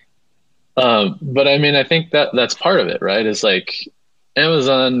 but I mean, I think that's part of it, right? It's like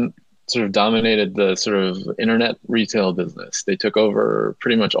Amazon sort of dominated the sort of internet retail business. They took over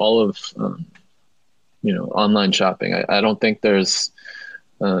pretty much all of, online shopping. I don't think there's,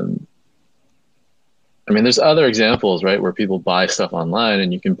 there's other examples, right, where people buy stuff online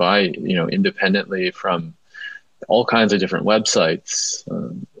and you can buy, independently from all kinds of different websites.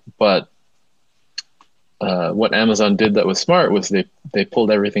 But what Amazon did that was smart was they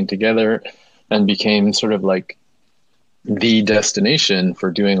pulled everything together and became sort of like the destination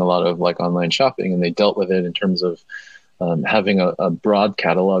for doing a lot of like online shopping. And they dealt with it in terms of having a broad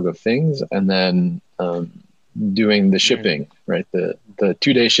catalog of things, and then doing the shipping, right? The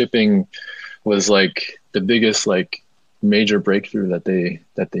 2-day shipping was like the biggest like major breakthrough that they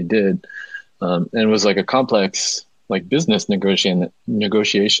did. And it was like a complex like business negotiation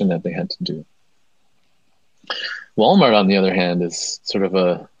that they had to do. Walmart, on the other hand, is sort of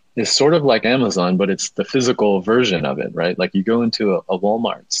like Amazon, but it's the physical version of it, right? Like, you go into a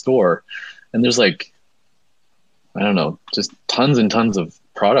Walmart store and there's like, I don't know, just tons and tons of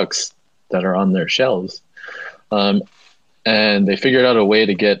products that are on their shelves. And they figured out a way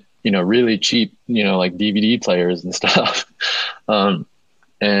to get, really cheap, like DVD players and stuff,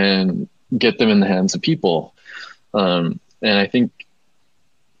 and get them in the hands of people. And I think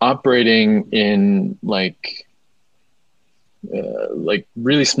operating in like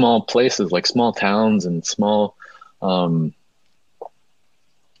really small places, like small towns and small, small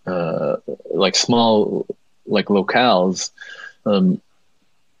locales,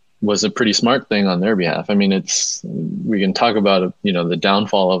 was a pretty smart thing on their behalf. I mean, we can talk about, the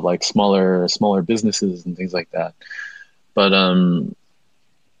downfall of like smaller businesses and things like that. But,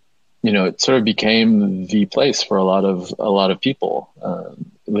 it sort of became the place for a lot of people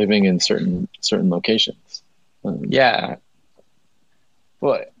living in certain locations. Yeah.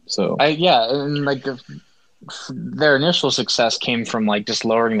 Well, so and like their initial success came from like just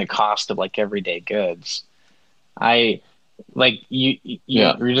lowering the cost of like everyday goods. You're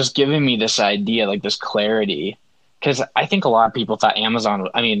just giving me this idea, like this clarity, because I think a lot of people thought Amazon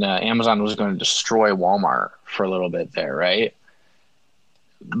was going to destroy Walmart for a little bit there, right?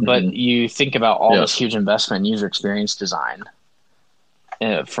 Mm-hmm. But you think about all this huge investment in user experience design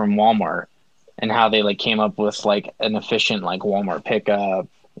from Walmart, and how they like came up with like an efficient like Walmart pickup,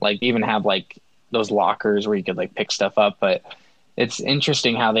 like even have like those lockers where you could like pick stuff up. But it's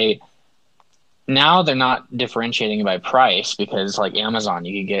interesting how now they're not differentiating by price, because like Amazon,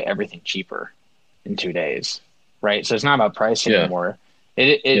 you could get everything cheaper in 2 days, right? So it's not about price anymore.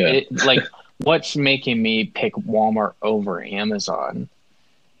 It like what's making me pick Walmart over Amazon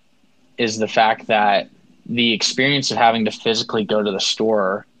is the fact that the experience of having to physically go to the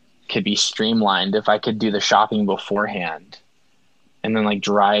store could be streamlined if I could do the shopping beforehand and then like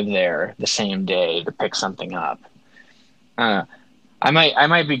drive there the same day to pick something up. I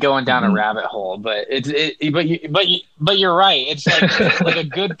might be going down a rabbit hole, but but you're right. It's like like a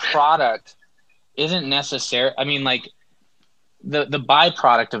good product isn't necessary. I mean, like the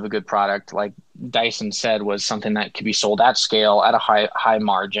byproduct of a good product, like Dyson said, was something that could be sold at scale at a high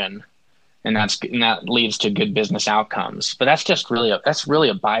margin, and that leads to good business outcomes. But that's just really a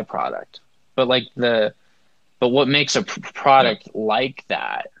byproduct. But what makes a product like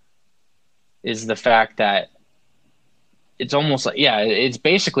that is the fact that it's almost like, it's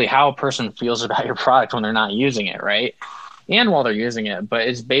basically how a person feels about your product when they're not using it, right? And while they're using it, but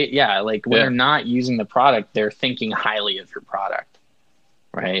it's when they're not using the product, they're thinking highly of your product,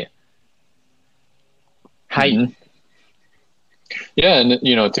 right? Mm-hmm. Yeah, and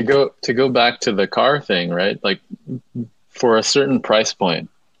to go back to the car thing, right? Like, for a certain price point,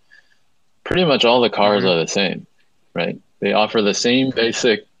 pretty much all the cars are the same, right? They offer the same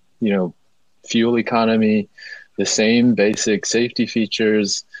basic, fuel economy, the same basic safety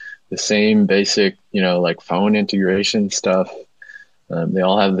features, the same basic, like phone integration stuff. They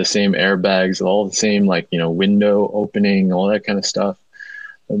all have the same airbags, all the same, like, window opening, all that kind of stuff.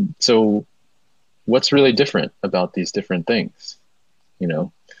 So what's really different about these different things?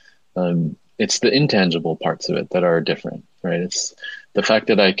 it's the intangible parts of it that are different, right? It's the fact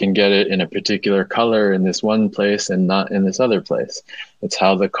that I can get it in a particular color in this one place and not in this other place. It's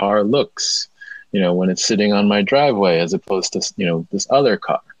how the car looks, when it's sitting on my driveway as opposed to, this other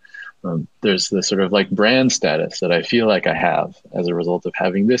car. There's the sort of like brand status that I feel like I have as a result of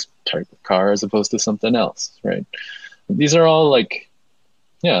having this type of car as opposed to something else, right? These are all like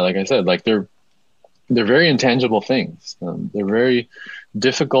I said, like they're very intangible things. They're very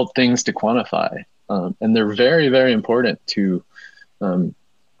difficult things to quantify, and they're very, very important to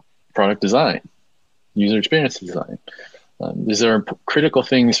product design, user experience design. These are critical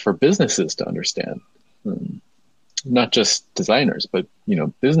things for businesses to understand. Not just designers, but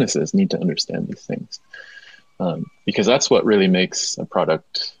businesses need to understand these things, because that's what really makes a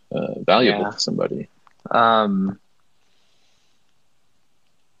product valuable to somebody.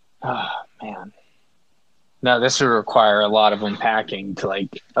 Oh man, no, this would require a lot of unpacking to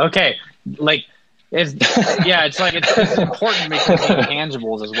it's important because the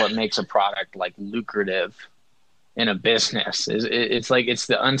intangibles is what makes a product like lucrative in a business. It's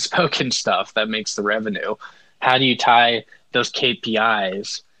the unspoken stuff that makes the revenue. How do you tie those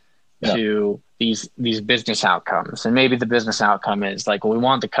KPIs to these business outcomes? And maybe the business outcome is like, well, we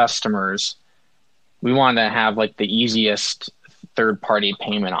want to have like the easiest third-party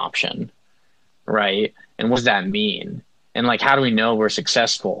payment option, right? And what does that mean? And like, how do we know we're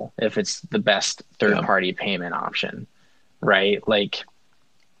successful if it's the best third-party payment option, right? Like,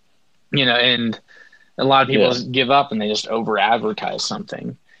 and a lot of people give up and they just over-advertise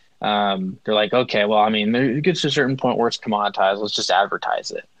something. They're like, okay, well, I mean, it gets to a certain point where it's commoditized. Let's just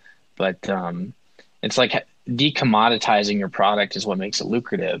advertise it. But it's like decommoditizing your product is what makes it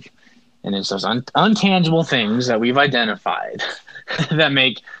lucrative. And it's those untangible things that we've identified that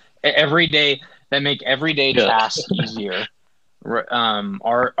make everyday tasks easier,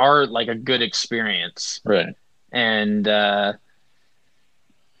 are like a good experience. Right. And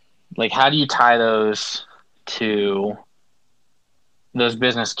like, how do you tie those to those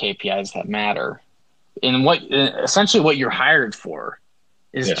business KPIs that matter? And essentially what you're hired for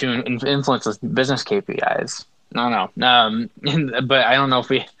is to influence those business KPIs. No. But I don't know if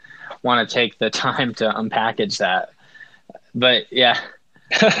we want to take the time to unpackage that. But yeah.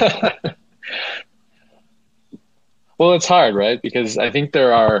 Well, it's hard, right? Because I think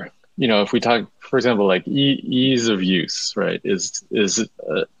there are, if we talk, for example, like ease of use, right, is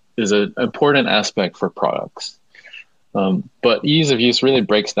an important aspect for products. But ease of use really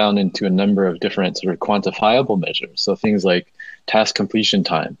breaks down into a number of different sort of quantifiable measures. So things like task completion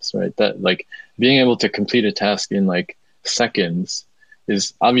times, right? That like being able to complete a task in like seconds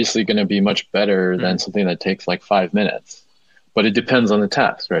is obviously going to be much better than something that takes like 5 minutes. But it depends on the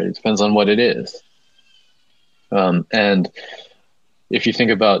task, right? It depends on what it is. And if you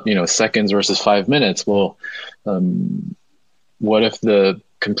think about, seconds versus 5 minutes, well, what if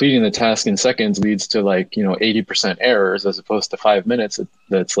completing the task in seconds leads to 80% errors as opposed to 5 minutes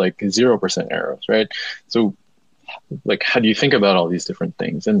that's like 0% errors, right? So like, how do you think about all these different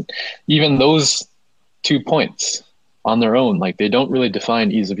things? And even those 2 points on their own, like they don't really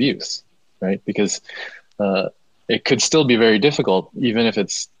define ease of use, right? Because it could still be very difficult, even if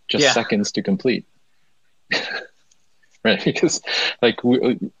it's just seconds to complete. Right, because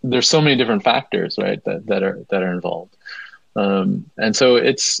there's so many different factors, right, that are involved, and so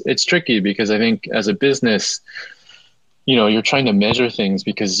it's tricky because I think as a business, you're trying to measure things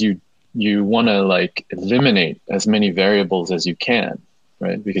because you want to eliminate as many variables as you can,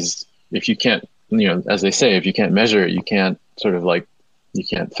 right? Because if you can't, as they say, if you can't measure it, you can't you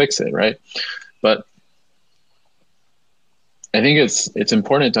can't fix it, right? But I think it's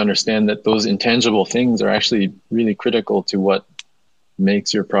important to understand that those intangible things are actually really critical to what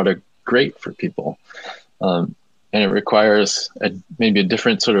makes your product great for people. And it requires maybe a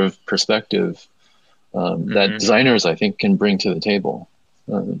different sort of perspective that designers, I think, can bring to the table.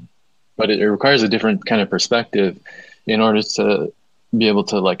 But it requires a different kind of perspective in order to be able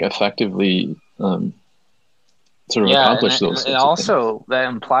to effectively sort of accomplish those. And also that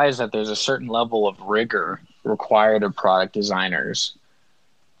implies that there's a certain level of rigor required of product designers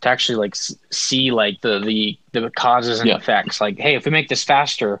to actually see the causes and effects. Like, hey, if we make this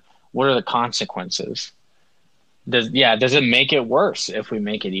faster, what are the consequences? Does it make it worse if we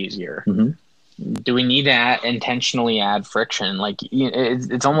make it easier? Do we need to intentionally add friction?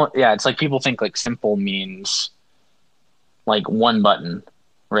 It's almost it's like people think simple means one button,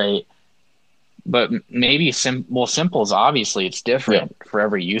 right? But maybe simple is obviously it's different for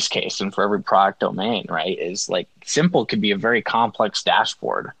every use case and for every product domain, right? Is simple could be a very complex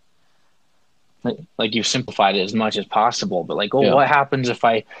dashboard. You've simplified it as much as possible, but what happens if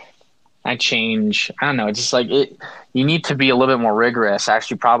I I change. I don't know. It's just like you need to be a little bit more rigorous,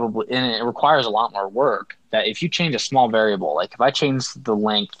 actually, probably, and it requires a lot more work. That if you change a small variable, like if I change the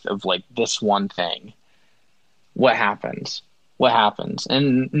length of like this one thing, what happens? What happens?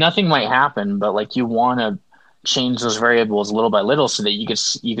 And nothing might happen, but like you want to change those variables little by little so that you could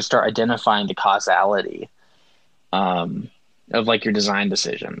start identifying the causality of like your design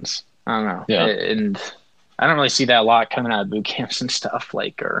decisions. I don't know. Yeah. And I don't really see that a lot coming out of boot camps and stuff,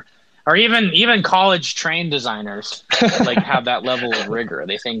 like or even college trained designers like have that level of rigor.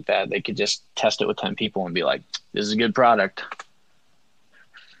 They think that they could just test it with 10 people and be like, this is a good product.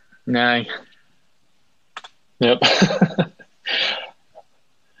 No. Yep.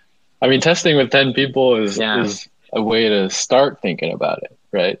 I mean, testing with 10 people is a way to start thinking about it,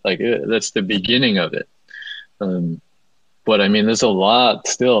 right? Like that's the beginning of it. But I mean, there's a lot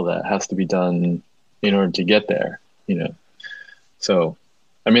still that has to be done in order to get there, you know? So,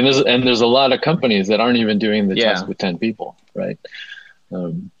 I mean, there's a lot of companies that aren't even doing the test with 10 people, right?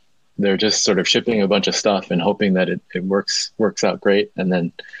 They're just sort of shipping a bunch of stuff and hoping that it works out great. And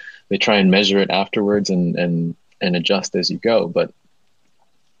then they try and measure it afterwards and adjust as you go. But,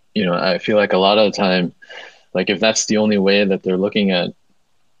 you know, I feel like a lot of the time, like if that's the only way that they're looking at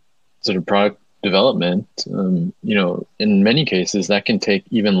sort of product development, you know, in many cases that can take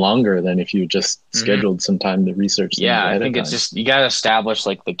even longer than if you just scheduled some time to research. Yeah, I think it's just, you got to establish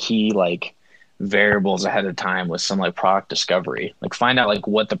like the key like variables ahead of time with some like product discovery, like find out like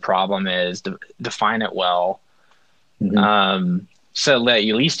what the problem is, define it well, so that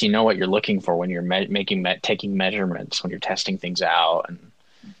at least you know what you're looking for when you're taking measurements, when you're testing things out and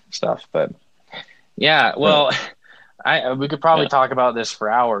stuff. But yeah, well, we could probably talk about this for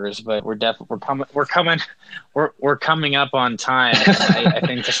hours, but we're coming up on time. I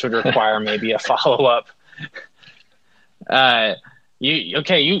think this would require maybe a follow up. You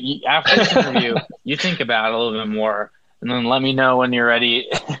after this interview, you think about it a little bit more, and then let me know when you're ready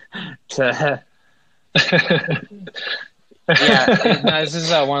to. This is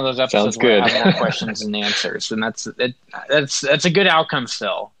one of those episodes where I have more questions than answers, and that's a good outcome.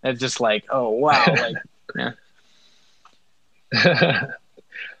 Still, it's just like, oh wow, like yeah.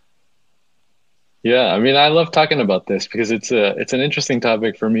 Yeah, I mean, I love talking about this because it's an interesting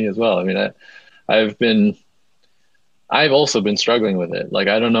topic for me as well. I mean, I've also been struggling with it. Like,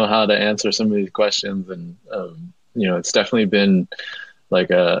 I don't know how to answer some of these questions, and you know, it's definitely been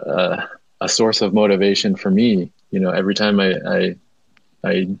like a source of motivation for me. You know, every time I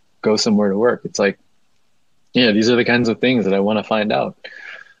go somewhere to work, it's like, yeah, these are the kinds of things that I want to find out.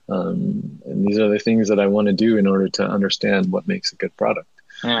 And these are the things that I want to do in order to understand what makes a good product.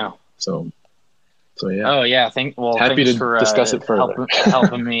 Yeah. So yeah. Oh yeah. Happy thanks to for discuss it further.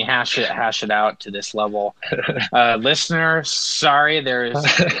 helping me hash it out to this level. Listener, sorry, there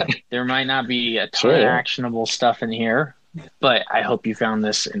might not be a ton of actionable stuff in here, but I hope you found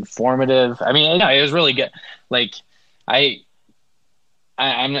this informative. I mean, it was really good. Like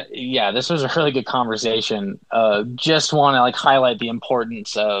this was a really good conversation. Just want to like highlight the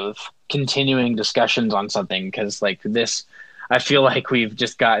importance of continuing discussions on something, because like this, I feel like we've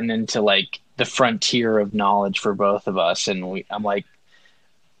just gotten into like the frontier of knowledge for both of us, and I'm like,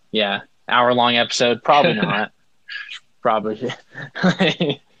 yeah, hour-long episode, probably not, probably.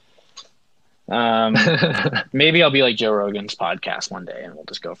 Maybe I'll be like Joe Rogan's podcast one day, and we'll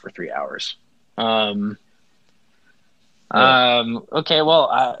just go for 3 hours. Okay,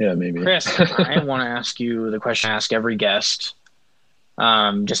 well, maybe. Chris, I want to ask you the question I ask every guest,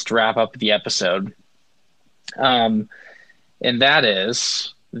 just to wrap up the episode. And that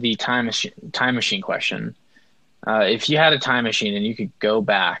is the time machine question. If you had a time machine and you could go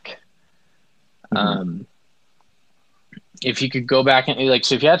back, if you could go back and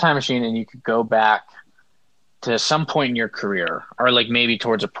so if you had a time machine and you could go back to some point in your career, or like maybe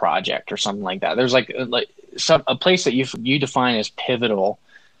towards a project or something like that, there's like a place that you define as pivotal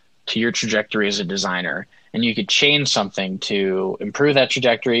to your trajectory as a designer, and you could change something to improve that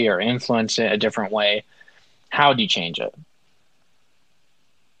trajectory or influence it a different way, how do you change it?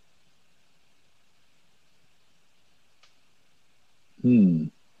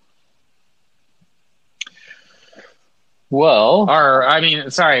 Well, or I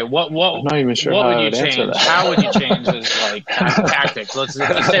mean, sorry, what I'm not even sure what how would you I would answer change? that. How would you change is like tactics. Let's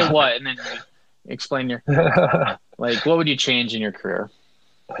say what, and then explain your like what would you change in your career?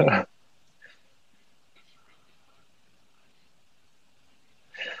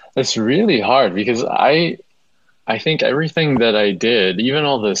 It's really hard because I think everything that I did, even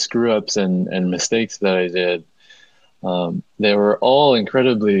all the screw ups and mistakes that I did, they were all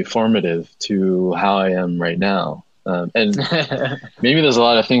incredibly formative to how I am right now. And maybe there's a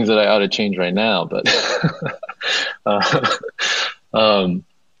lot of things that I ought to change right now, but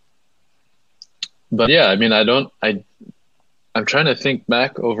but yeah, I mean, I'm trying to think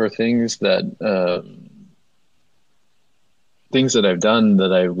back over things that I've done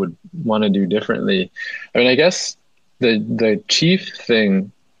that I would want to do differently. I mean, I guess the chief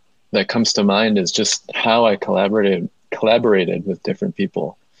thing that comes to mind is just how I collaborated with different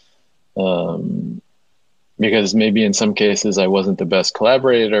people. Because maybe in some cases I wasn't the best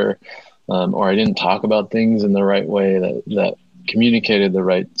collaborator, or I didn't talk about things in the right way that communicated the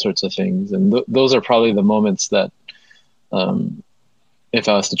right sorts of things. And those are probably the moments that, if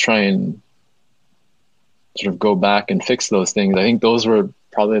I was to try and sort of go back and fix those things, I think those were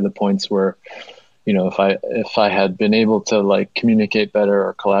probably the points where, you know, if I had been able to like communicate better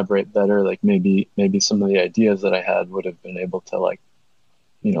or collaborate better, like maybe some of the ideas that I had would have been able to, like,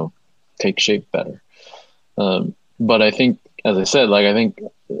 you know, take shape better. But I think, as I said, like, I think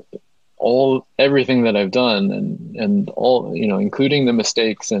everything that I've done and all, you know, including the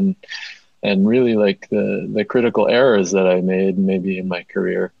mistakes and really like the critical errors that I made maybe in my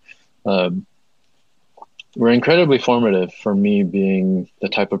career, were incredibly formative for me being the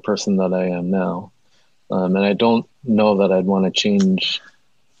type of person that I am now. And I don't know that I'd want to change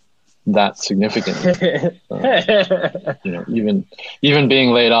that significantly. You know, even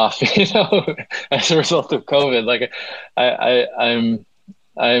being laid off, you know, as a result of COVID, like I'm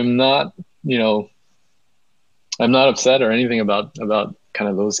not, you know, I'm not upset or anything about kind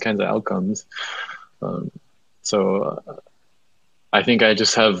of those kinds of outcomes. So I think I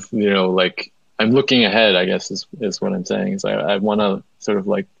just have, you know, like, I'm looking ahead, I guess is what I'm saying. Is I want to sort of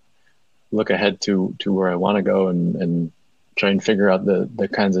like look ahead to where I want to go and try and figure out the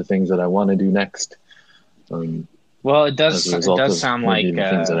kinds of things that I want to do next. Well, it does sound like the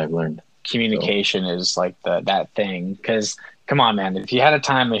things that I've learned. Communication is like that thing. Because come on, man, if you had a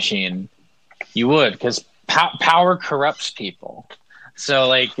time machine, you would, because power corrupts people. So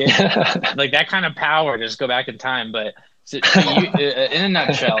like like that kind of power, just go back in time. But so you, in a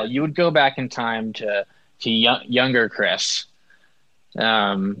nutshell, you would go back in time to younger Chris,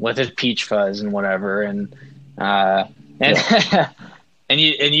 with his peach fuzz and whatever, and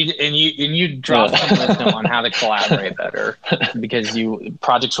you drop some wisdom on how to collaborate better, because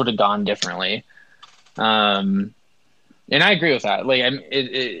projects would have gone differently. And I agree with that. Like,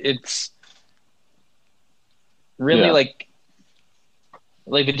 it's really like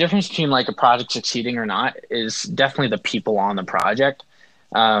the difference between like a project succeeding or not is definitely the people on the project.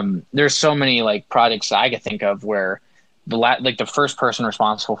 There's so many like projects that I could think of where the first person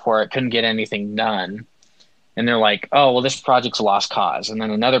responsible for it couldn't get anything done. And they're like, oh, well, this project's a lost cause. And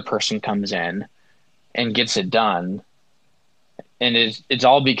then another person comes in and gets it done. And it's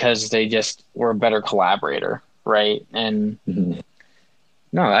all because they just were a better collaborator. Right. And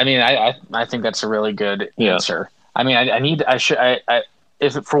no, I mean, I think that's a really good answer. I mean,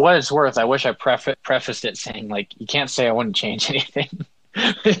 if for what it's worth, I wish I prefaced it saying, like, you can't say I wouldn't change anything.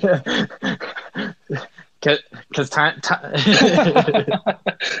 Because time.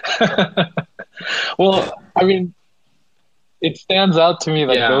 Well, I mean, it stands out to me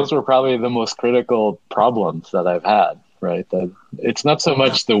that those were probably the most critical problems that I've had, right? That it's not so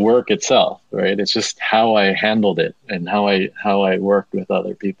much the work itself, right? It's just how I handled it and how I worked with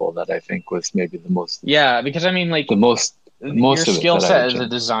other people that I think was maybe the most. Yeah, because I mean, like, most your skill set as a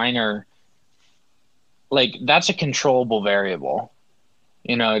designer, like, that's a controllable variable.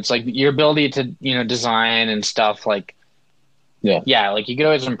 You know, it's like your ability to, you know, design and stuff, like, like you could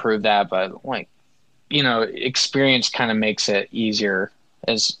always improve that, but like, you know, experience kind of makes it easier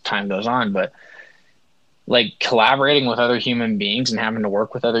as time goes on. But like collaborating with other human beings and having to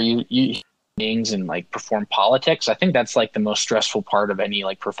work with other human beings and like perform politics, I think that's like the most stressful part of any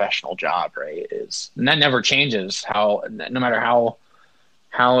like professional job, right? And that never changes, no matter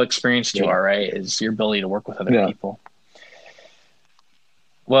how experienced you are, right? Is your ability to work with other people.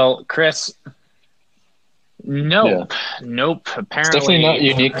 Well, Chris, nope. Apparently, it's definitely not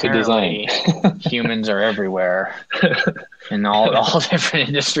unique to design. Humans are everywhere in all different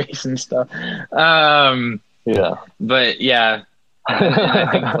industries and stuff. But yeah, I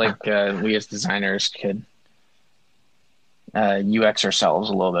think like we as designers could UX ourselves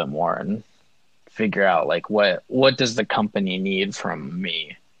a little bit more and figure out like what does the company need from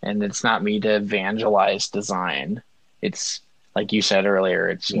me, and it's not me to evangelize design. It's like you said earlier,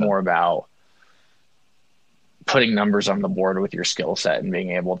 it's more about putting numbers on the board with your skill set and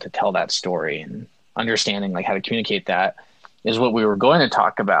being able to tell that story and understanding like how to communicate that is what we were going to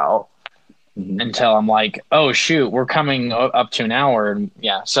talk about. until I'm like, oh shoot, we're coming up to an hour. And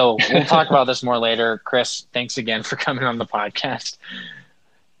yeah. So we'll talk about this more later. Chris, thanks again for coming on the podcast.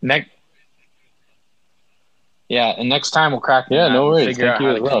 And next time we'll crack. No worries. Figure Thank out you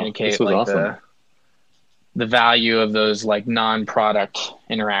how as to well. communicate This was like awesome. the value of those like non-product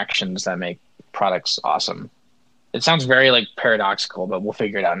interactions that make products awesome. It sounds very like paradoxical, but we'll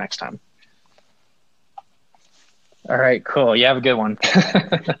figure it out next time. All right, cool. You have a good one.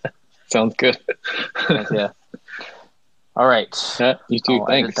 Sounds good. Yeah. All right. Yeah, you too. I'll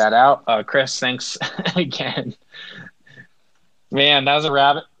Thanks. edit that out. Chris, thanks again. Man, that was a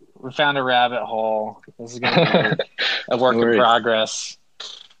rabbit. We found a rabbit hole. This is going to be a work in progress.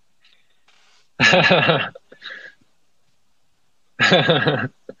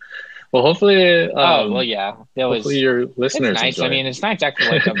 Well, hopefully. Yeah. Hopefully your listeners. It's nice. Enjoy I mean, it's not exactly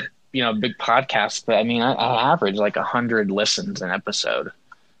like a big podcast, but I mean, I average like 100 listens an episode.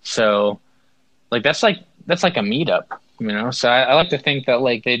 So, like that's like a meetup, So I like to think that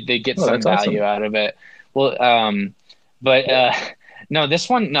like they get some value out of it. Well, no, this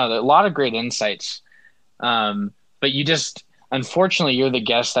one, a lot of great insights. But you just, unfortunately, you're the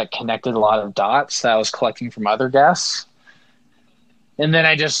guest that connected a lot of dots that I was collecting from other guests. And then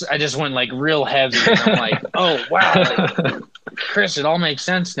I just went like real heavy. And I'm like, oh wow, like, Chris, it all makes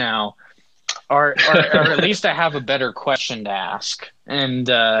sense now. Or at least I have a better question to ask. And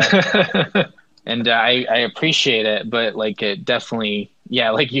I appreciate it, but like it definitely,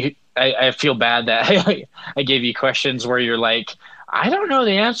 like I feel bad that I gave you questions where you're like, I don't know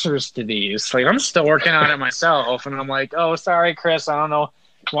the answers to these. Like I'm still working on it myself, and I'm like, oh, sorry, Chris, I don't know.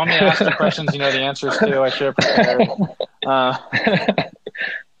 You want me to ask you questions you know the answers to? I should have prepared.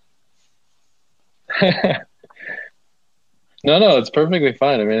 No, it's perfectly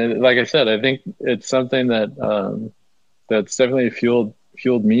fine. I mean, like I said, I think it's something that that's definitely fueled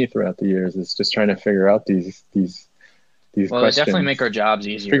me throughout the years. Is just trying to figure out these questions. Well, it definitely make our jobs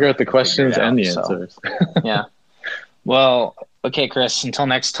easier. Figure out the questions and the answers. Yeah. Well, okay, Chris. Until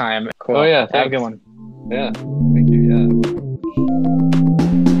next time. Cool. Oh yeah, have a good one. Yeah. Thank you. Yeah.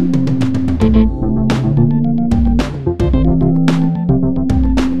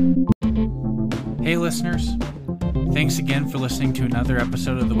 Hey listeners, thanks again for listening to another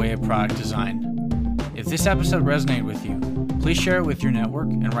episode of The Way of Product Design. If this episode resonated with you, please share it with your network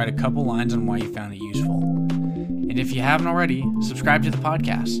and write a couple lines on why you found it useful. And if you haven't already, subscribe to the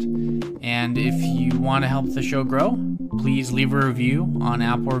podcast. And if you want to help the show grow, please leave a review on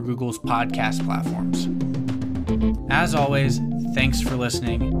Apple or Google's podcast platforms. As always, thanks for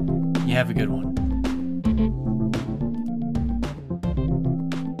listening. You have a good one.